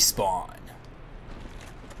 despawn.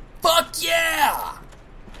 Fuck yeah!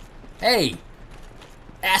 Hey,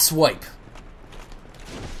 asswipe.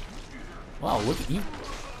 Wow, look at you.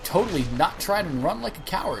 Totally not tried and run like a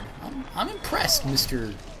coward. I'm impressed,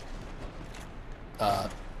 Mr. Damn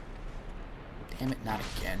it, not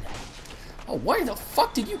again. Oh, where the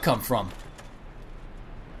fuck did you come from?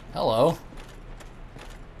 Hello.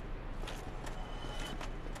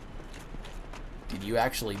 Did you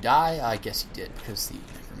actually die? I guess you did, because the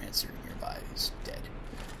necromancer nearby is dead.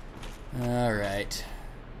 Alright.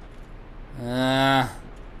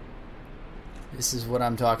 This is what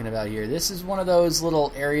I'm talking about here. This is one of those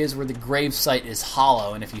little areas where the gravesite is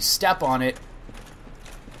hollow, and if you step on it,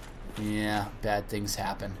 yeah, bad things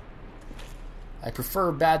happen. I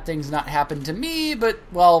prefer bad things not happen to me, but,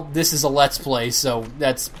 well, this is a Let's Play, so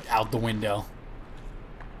that's out the window.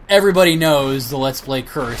 Everybody knows the Let's Play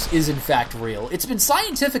curse is in fact real. It's been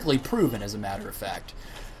scientifically proven, as a matter of fact.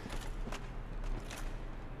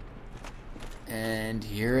 And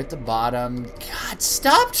here at the bottom... God,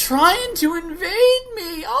 stop trying to invade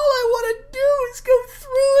me! All I want to do is go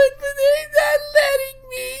through it, but they're not letting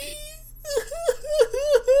me!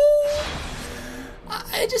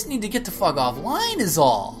 I just need to get the fuck offline is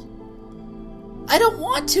all. I don't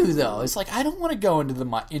want to, though. It's like, I don't want to go into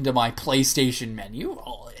my PlayStation menu.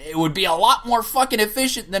 It would be a lot more fucking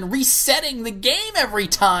efficient than resetting the game every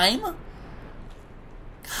time.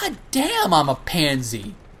 God damn, I'm a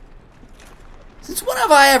pansy. Since when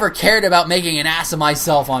have I ever cared about making an ass of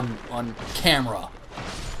myself on camera?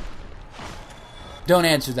 Don't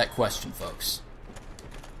answer that question, folks.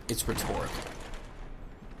 It's rhetorical.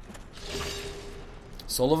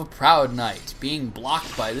 Soul of a proud knight, being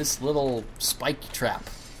blocked by this little spike trap.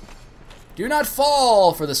 Do not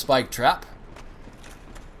fall for the spike trap.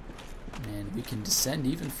 And we can descend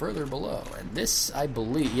even further below. And this, I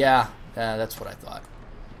believe, yeah, that's what I thought.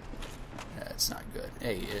 That's not good.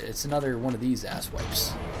 Hey, it's another one of these ass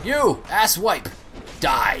wipes. You, ass wipe,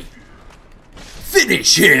 die.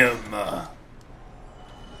 Finish him.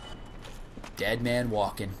 Dead man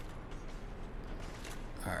walking.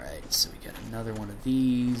 Alright, so we got another one of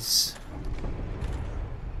these.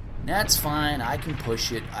 That's fine, I can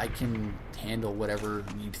push it. I can handle whatever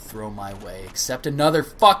you throw my way. Except another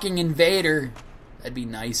fucking invader. That'd be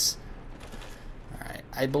nice. Alright,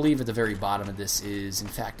 I believe at the very bottom of this is, in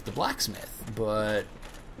fact, the blacksmith. But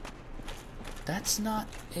that's not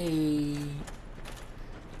a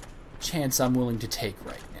chance I'm willing to take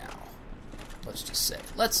right now. Let's just say.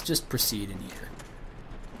 Let's just proceed in here.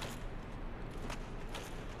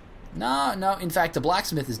 No, in fact, the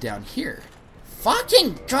blacksmith is down here.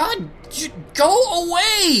 Fucking God, go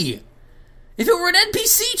away! If it were an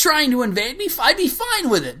NPC trying to invade me, I'd be fine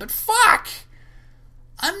with it, but fuck!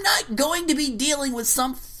 I'm not going to be dealing with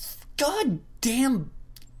some goddamn...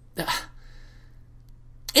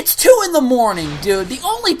 It's 2 in the morning, dude. The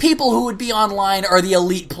only people who would be online are the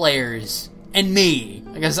elite players. And me.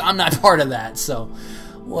 I guess I'm not part of that, so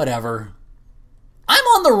whatever. I'm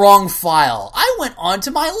on the wrong file. I went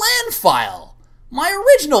onto my LAN file. My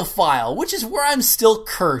original file, which is where I'm still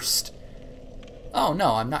cursed. Oh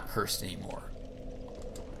no, I'm not cursed anymore.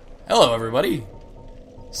 Hello, everybody.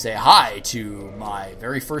 Say hi to my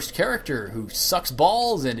very first character who sucks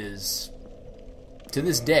balls and is, to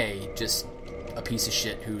this day, just a piece of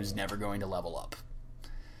shit who's never going to level up.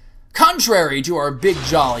 Contrary to our big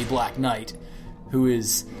jolly Black Knight, who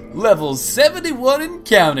is level 71 and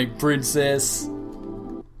counting, princess.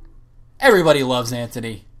 Everybody loves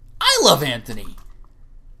Anthony. I love Anthony.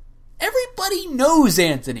 Everybody knows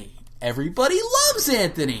Anthony. Everybody loves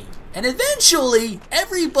Anthony. And eventually,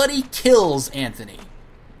 everybody kills Anthony.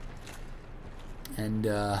 And,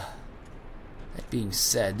 that being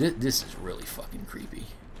said, this is really fucking creepy.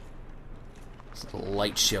 This little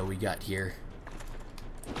light show we got here.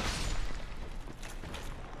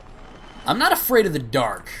 I'm not afraid of the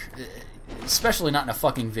dark. Especially not in a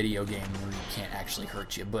fucking video game where you can't actually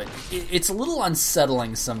hurt you. But it's a little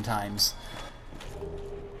unsettling sometimes.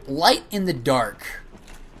 Light in the dark.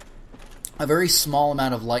 A very small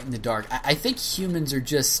amount of light in the dark. I think humans are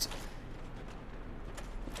just...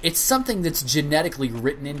 It's something that's genetically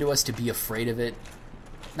written into us to be afraid of it.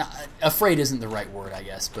 Now, afraid isn't the right word, I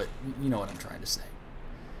guess, but you know what I'm trying to say.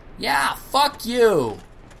 Yeah, fuck you!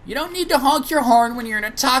 You don't need to honk your horn when you're in a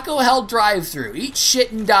Taco Hell drive-thru. Eat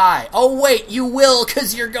shit and die. Oh wait, you will,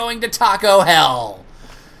 because you're going to Taco Hell.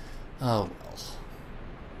 Oh well.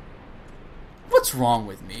 What's wrong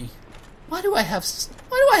with me? Why do I have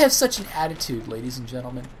such an attitude, ladies and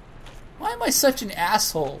gentlemen? Why am I such an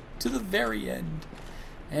asshole to the very end?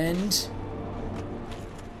 And...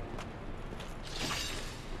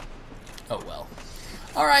 oh well.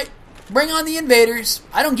 Alright, bring on the invaders.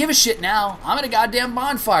 I don't give a shit now. I'm at a goddamn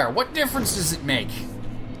bonfire. What difference does it make?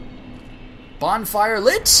 Bonfire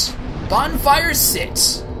lit, bonfire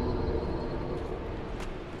sit.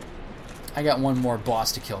 I got one more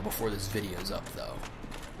boss to kill before this video's up, though.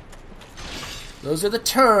 Those are the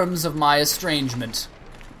terms of my estrangement.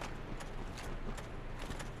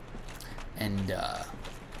 And,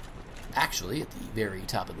 actually, at the very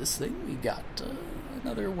top of this thing, we got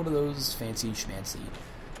another one of those fancy schmancy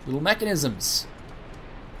little mechanisms.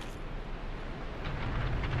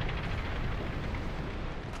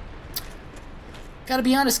 Gotta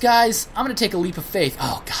be honest, guys, I'm gonna take a leap of faith.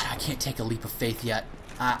 Oh, God, I can't take a leap of faith yet.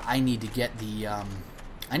 I need to get the,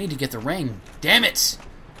 I need to get the ring. Damn it!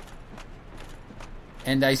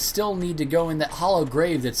 And I still need to go in that hollow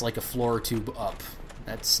grave that's like a floor or two up.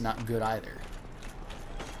 That's not good either.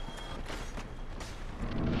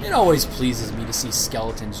 It always pleases me to see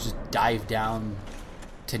skeletons just dive down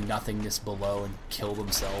to nothingness below and kill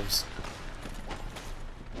themselves.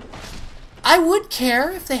 I would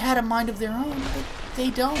care if they had a mind of their own, but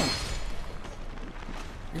they don't.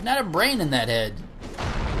 There's not a brain in that head.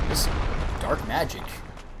 Just dark magic.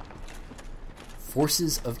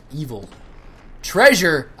 Forces of evil.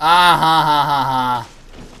 Treasure! Ah ha ha ha ha.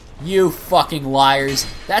 You fucking liars.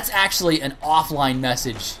 That's actually an offline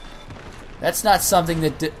message. That's not something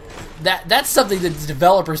that... That's something that the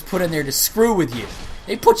developers put in there to screw with you.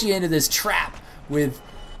 They put you into this trap with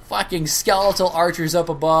fucking skeletal archers up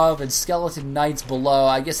above and skeleton knights below.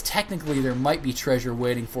 I guess technically there might be treasure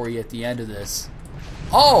waiting for you at the end of this.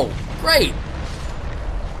 Oh, great!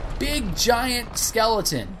 Big giant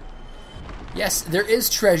skeleton. Yes, there is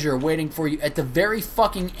treasure waiting for you at the very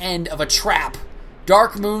fucking end of a trap.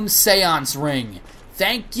 Dark Moon Seance Ring.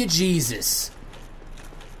 Thank you, Jesus.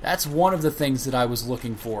 That's one of the things that I was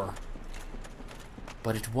looking for.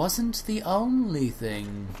 But it wasn't the only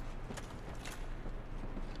thing.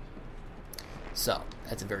 So,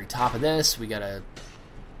 at the very top of this, we gotta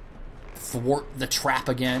thwart the trap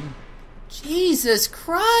again. Jesus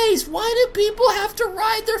Christ, why do people have to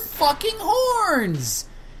ride their fucking horns?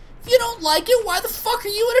 If you don't like it, why the fuck are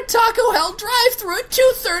you at a Taco Hell drive-thru at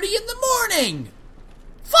 2:30 in the morning?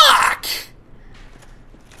 Fuck!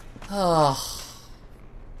 Oh.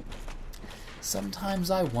 Sometimes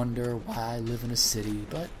I wonder why I live in a city,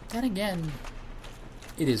 but then again,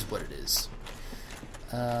 it is what it is.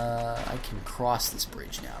 I can cross this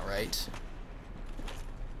bridge now, right?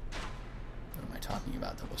 What am I talking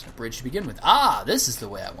about? That wasn't a bridge to begin with. Ah, this is the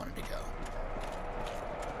way I wanted to go.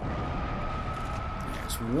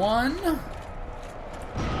 There's one.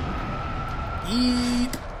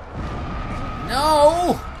 Eep.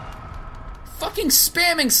 No! Fucking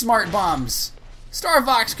spamming smart bombs.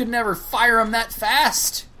 Starvox could never fire them that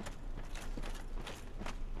fast.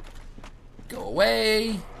 Go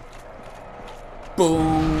away.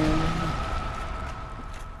 Boom.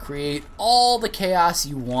 Create all the chaos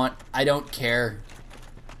you want. I don't care.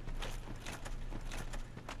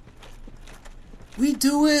 We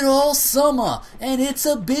do it all summer, and it's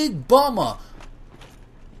a big bummer.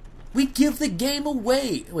 We give the game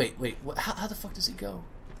away. Wait. How the fuck does it go?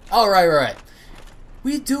 Oh, right.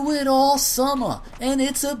 We do it all summer, and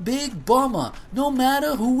it's a big bummer. No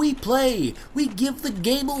matter who we play, we give the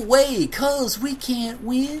game away, 'cause we can't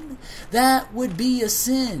win. That would be a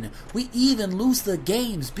sin. We even lose the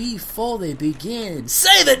games before they begin.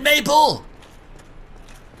 Save it, Maple!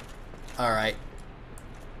 Alright.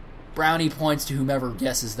 Brownie points to whomever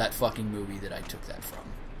guesses that fucking movie that I took that from.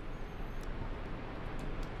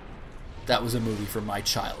 That was a movie from my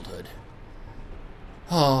childhood.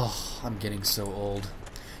 Oh, I'm getting so old.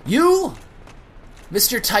 You,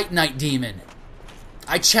 Mr. Titanite Demon,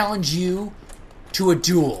 I challenge you to a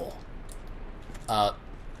duel.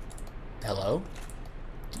 Hello?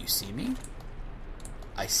 Do you see me?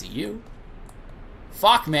 I see you.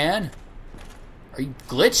 Fuck, man. Are you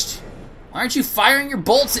glitched? Why aren't you firing your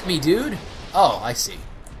bolts at me, dude? Oh, I see.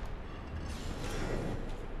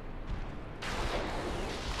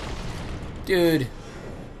 Dude,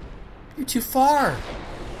 you're too far.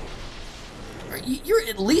 You're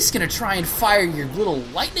at least gonna try and fire your little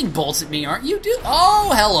lightning bolts at me, aren't you, dude?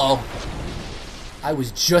 Oh, hello. I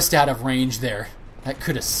was just out of range there. That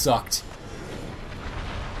could have sucked.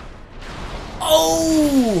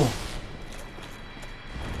 Oh!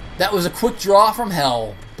 That was a quick draw from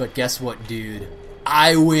hell. But guess what, dude?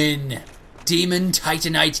 I win. Demon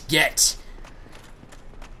Titanite get.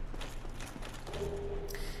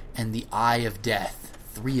 And the Eye of Death.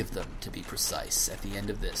 3 of them, to be precise, at the end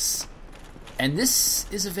of this. And this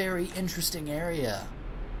is a very interesting area.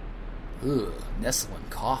 Ugh, nestling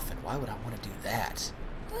coffin. Why would I want to do that?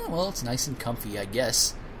 Oh, well, it's nice and comfy, I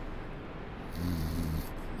guess.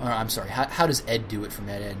 Or, I'm sorry, how does Ed do it from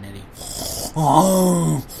Ed, Edd and Eddy?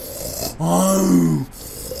 Oh, oh,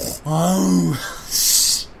 oh.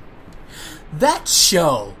 That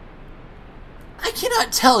show, I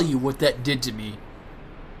cannot tell you what that did to me.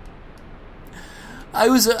 I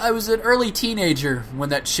was an early teenager when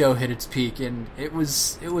that show hit its peak, and it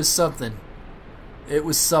was something. It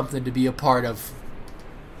was something to be a part of.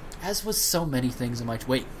 As was so many things in my...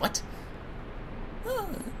 Wait, what? Oh,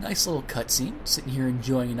 nice little cutscene. Sitting here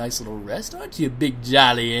enjoying a nice little rest. Aren't you, big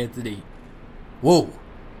jolly Anthony? Whoa.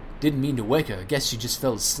 Didn't mean to wake her. I guess she just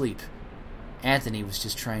fell asleep. Anthony was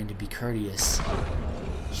just trying to be courteous.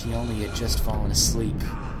 She only had just fallen asleep.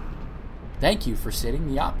 Thank you for stating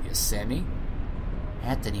the obvious, Sammy.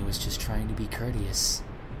 Anthony was just trying to be courteous.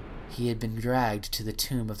 He had been dragged to the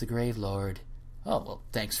tomb of the Grave Lord. Oh, well,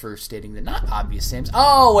 thanks for stating the not obvious, Sam.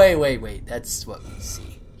 Oh, wait. That's what we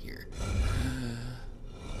see here.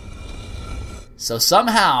 So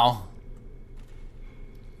somehow,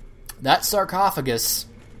 that sarcophagus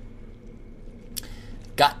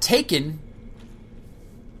got taken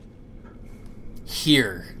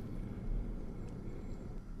here.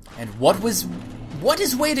 And what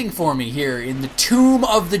is waiting for me here in the tomb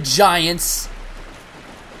of the giants?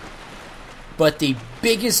 But the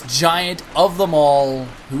biggest giant of them all,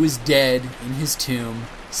 who is dead in his tomb,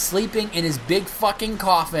 sleeping in his big fucking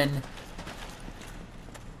coffin,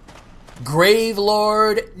 Grave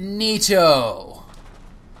Lord Nito.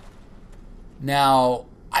 Now,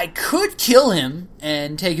 I could kill him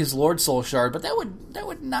and take his Lord Soul Shard, but that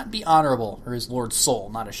would not be honorable. Or his Lord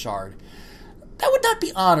Soul, not a shard. That would not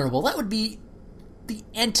be honorable. That would be the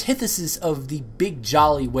antithesis of the big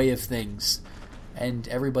jolly way of things. And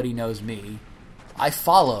everybody knows me. I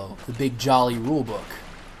follow the Big Jolly Rulebook.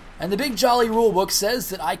 And the Big Jolly Rulebook says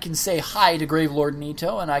that I can say hi to Gravelord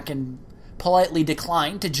Nito, and I can politely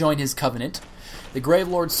decline to join his covenant. The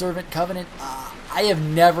Gravelord Servant Covenant, I have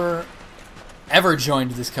never, ever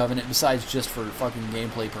joined this covenant, besides just for fucking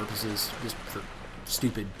gameplay purposes, just for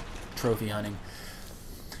stupid trophy hunting.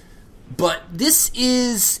 But this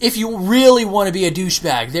is, if you really want to be a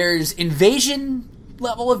douchebag, there's invasion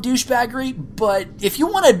level of douchebaggery, but if you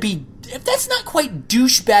want to be, if that's not quite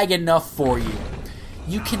douchebag enough for you,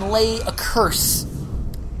 you can lay a curse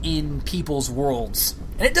in people's worlds.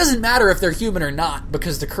 And it doesn't matter if they're human or not,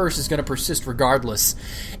 because the curse is going to persist regardless.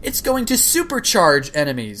 It's going to supercharge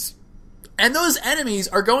enemies. And those enemies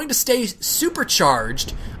are going to stay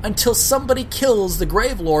supercharged until somebody kills the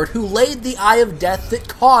Gravelord who laid the Eye of Death that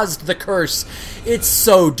caused the curse. It's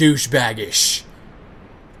so douchebaggish.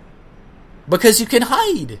 Because you can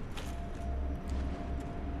hide.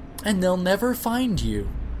 And they'll never find you.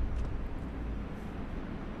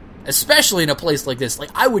 Especially in a place like this. Like,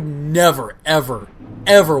 I would never, ever,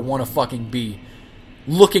 ever want to fucking be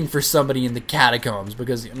looking for somebody in the catacombs.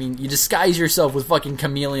 Because, I mean, you disguise yourself with fucking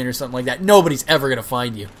chameleon or something like that. Nobody's ever going to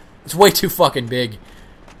find you. It's way too fucking big.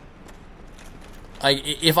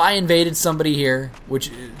 If I invaded somebody here, which,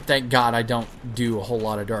 thank God, I don't do a whole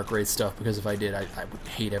lot of Dark Wraith stuff, because if I did, I would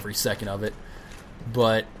hate every second of it.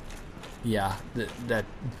 But, yeah, that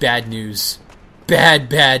bad news.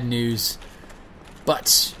 Bad news.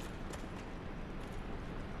 But,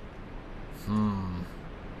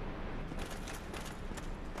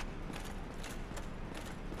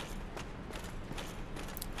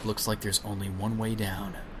 looks like there's only one way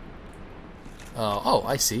down. Oh,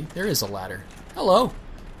 I see. There is a ladder. Hello.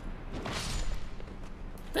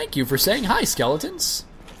 Thank you for saying hi, skeletons.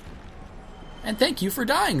 And thank you for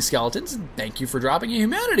dying, skeletons. And thank you for dropping a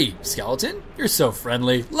humanity, skeleton. You're so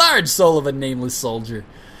friendly. Large soul of a nameless soldier.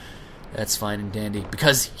 That's fine and dandy.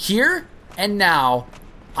 Because here and now,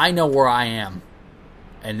 I know where I am.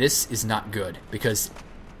 And this is not good. Because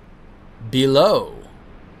below...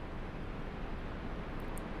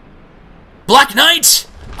 Black Knight,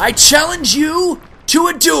 I challenge you to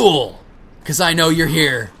a duel. Because I know you're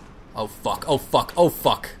here. Oh, fuck. Oh, fuck. Oh,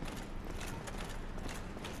 fuck.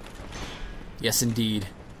 Yes, indeed.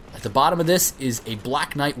 At the bottom of this is a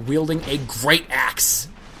Black Knight wielding a great axe.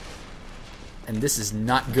 And this is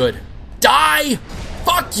not good. Die!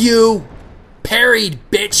 Fuck you! Parried,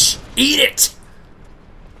 bitch! Eat it!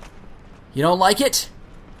 You don't like it?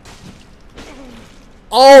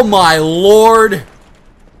 Oh, my lord!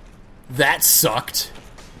 That sucked.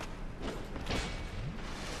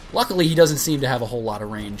 Luckily, he doesn't seem to have a whole lot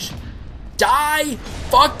of range. Die!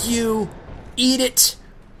 Fuck you! Eat it!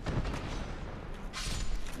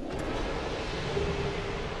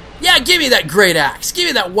 Yeah, give me that great axe! Give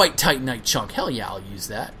me that white titanite chunk! Hell yeah, I'll use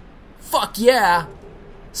that. Fuck yeah!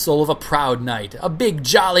 Soul of a proud knight. A big,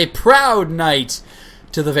 jolly, proud knight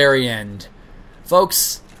to the very end.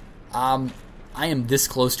 Folks, I am this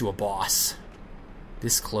close to a boss.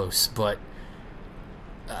 This close, but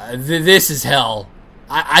this is hell.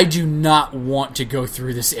 I do not want to go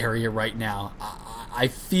through this area right now. I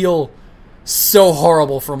feel so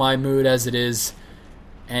horrible for my mood as it is.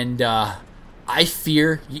 And I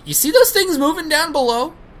fear... You see those things moving down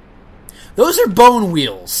below? Those are bone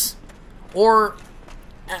wheels. Or...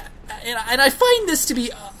 And I find this to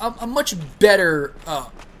be a much better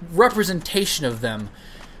representation of them.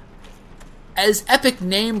 As Epic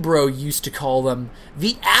Name Bro used to call them,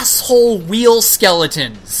 the asshole wheel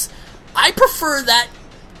skeletons. I prefer that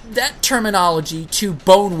terminology to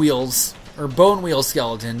bone wheels, or bone wheel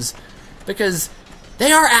skeletons, because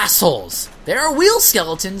they are assholes. They are wheel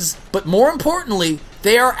skeletons, but more importantly,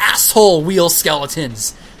 they are asshole wheel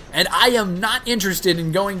skeletons. And I am not interested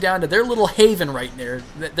in going down to their little haven right there.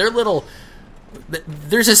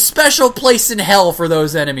 There's a special place in hell for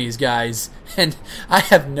those enemies, guys. And I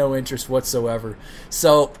have no interest whatsoever.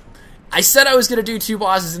 So, I said I was going to do 2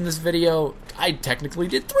 bosses in this video. I technically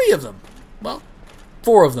did 3 of them. Well,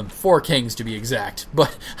 4 of them. 4 kings to be exact.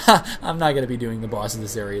 But I'm not going to be doing the boss in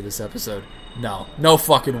this area this episode. No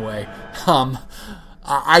fucking way.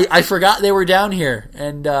 I forgot they were down here,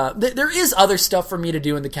 and there is other stuff for me to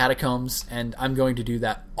do in the catacombs, and I'm going to do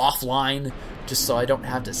that offline, just so I don't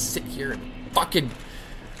have to sit here and fucking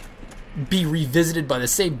be revisited by the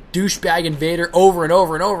same douchebag invader over and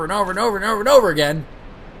over and over and over and over and over and over again.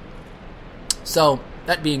 So,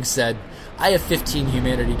 that being said, I have 15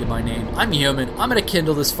 humanity to my name. I'm human. I'm going to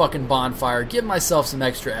kindle this fucking bonfire, give myself some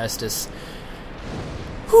extra Estus.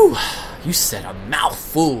 Whew, you said a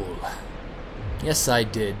mouthful. Yes, I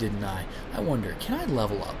did, didn't I? I wonder, can I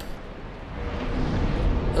level up?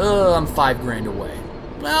 I'm 5 grand away.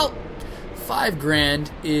 Well, 5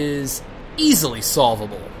 grand is easily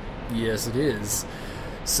solvable. Yes, it is.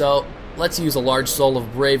 So, let's use a large soul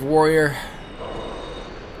of brave warrior.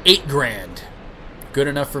 8 grand. Good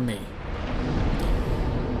enough for me.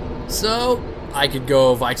 So, I could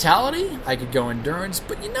go vitality, I could go endurance,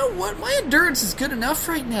 but you know what? My endurance is good enough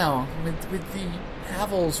right now with the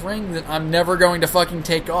Havel's ring that I'm never going to fucking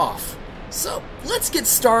take off. So, let's get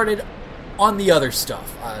started on the other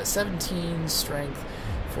stuff. 17 strength,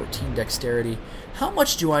 14 dexterity. How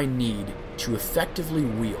much do I need to effectively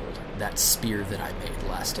wield that spear that I made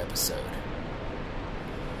last episode?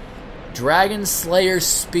 Dragon Slayer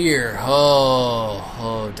Spear.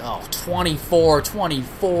 Oh,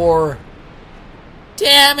 24.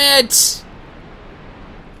 Damn it!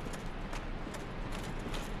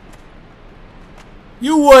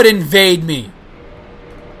 You would invade me.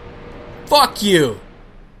 Fuck you.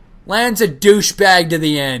 Lands a douchebag to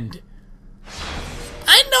the end.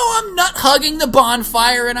 I know I'm not hugging the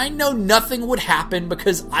bonfire, and I know nothing would happen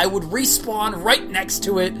because I would respawn right next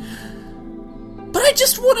to it. But I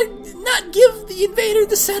just want to not give the invader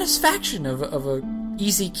the satisfaction of a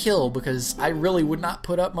easy kill, because I really would not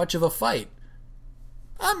put up much of a fight.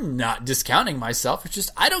 I'm not discounting myself, it's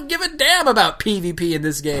just I don't give a damn about PvP in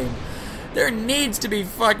this game. There needs to be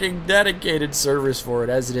fucking dedicated servers for it.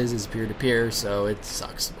 As it is peer-to-peer, so it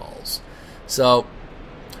sucks balls. So,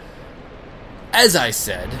 as I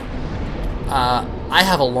said, I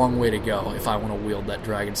have a long way to go if I want to wield that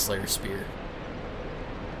Dragon Slayer Spear.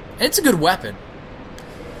 And it's a good weapon.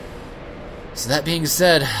 So that being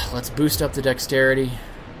said, let's boost up the dexterity.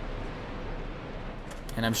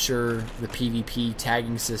 And I'm sure the PvP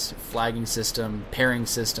tagging system, flagging system, pairing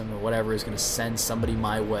system, or whatever is going to send somebody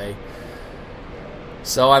my way.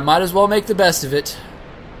 So I might as well make the best of it,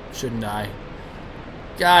 shouldn't I?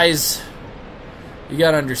 Guys, you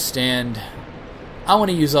gotta understand, I want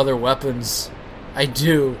to use other weapons. I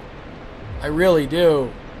do. I really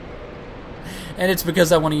do. And it's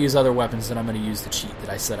because I want to use other weapons that I'm going to use the cheat that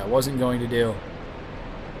I said I wasn't going to do.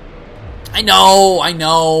 I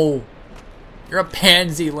know. You're a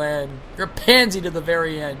pansy, Lan. You're a pansy to the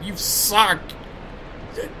very end. You suck.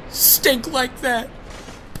 You stink like that.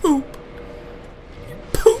 Poop.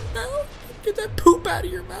 Poop now? Get that poop out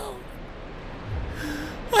of your mouth.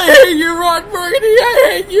 I hate you, Ron Burgundy. I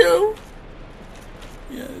hate you.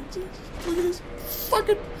 Yeah, just look at this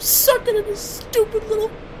fucking sucking in his stupid little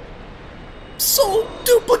soul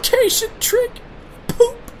duplication trick.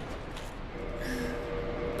 Poop.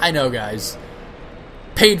 I know, guys.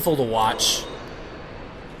 Painful to watch.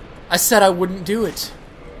 I said I wouldn't do it.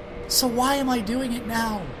 So why am I doing it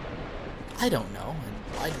now? I don't know. And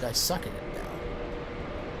why did I suck at it now?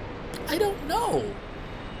 I don't know.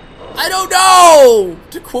 I don't know!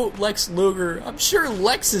 To quote Lex Luger, I'm sure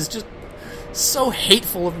Lex is just so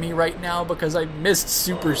hateful of me right now because I missed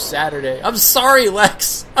Super Saturday. I'm sorry,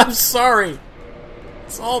 Lex. I'm sorry.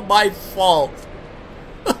 It's all my fault.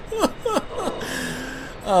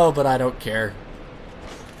 Oh, but I don't care.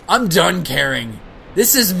 I'm done caring.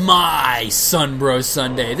 This is my Sunbro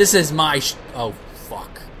Sunday. This is my oh,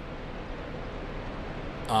 fuck.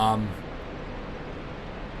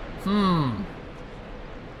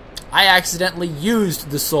 I accidentally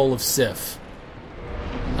used the soul of Sif.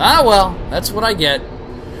 Ah, well, that's what I get.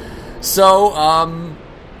 So,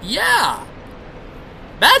 yeah.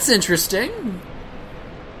 That's interesting.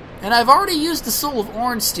 And I've already used the soul of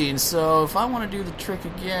Ornstein, so if I want to do the trick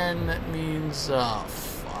again, that means, oh,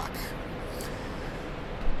 fuck.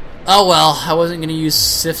 Oh, well, I wasn't going to use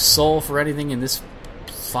Sif's soul for anything in this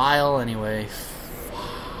file anyway.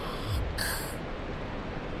 Fuck.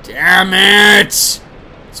 Damn it!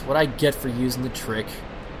 That's what I get for using the trick.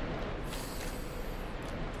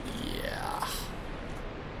 Yeah.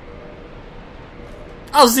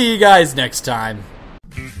 I'll see you guys next time.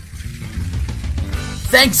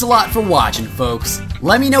 Thanks a lot for watching, folks.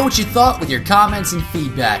 Let me know what you thought with your comments and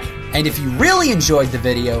feedback. And if you really enjoyed the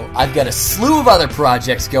video, I've got a slew of other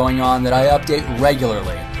projects going on that I update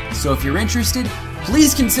regularly. So if you're interested,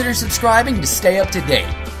 please consider subscribing to stay up to date.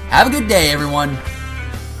 Have a good day, everyone.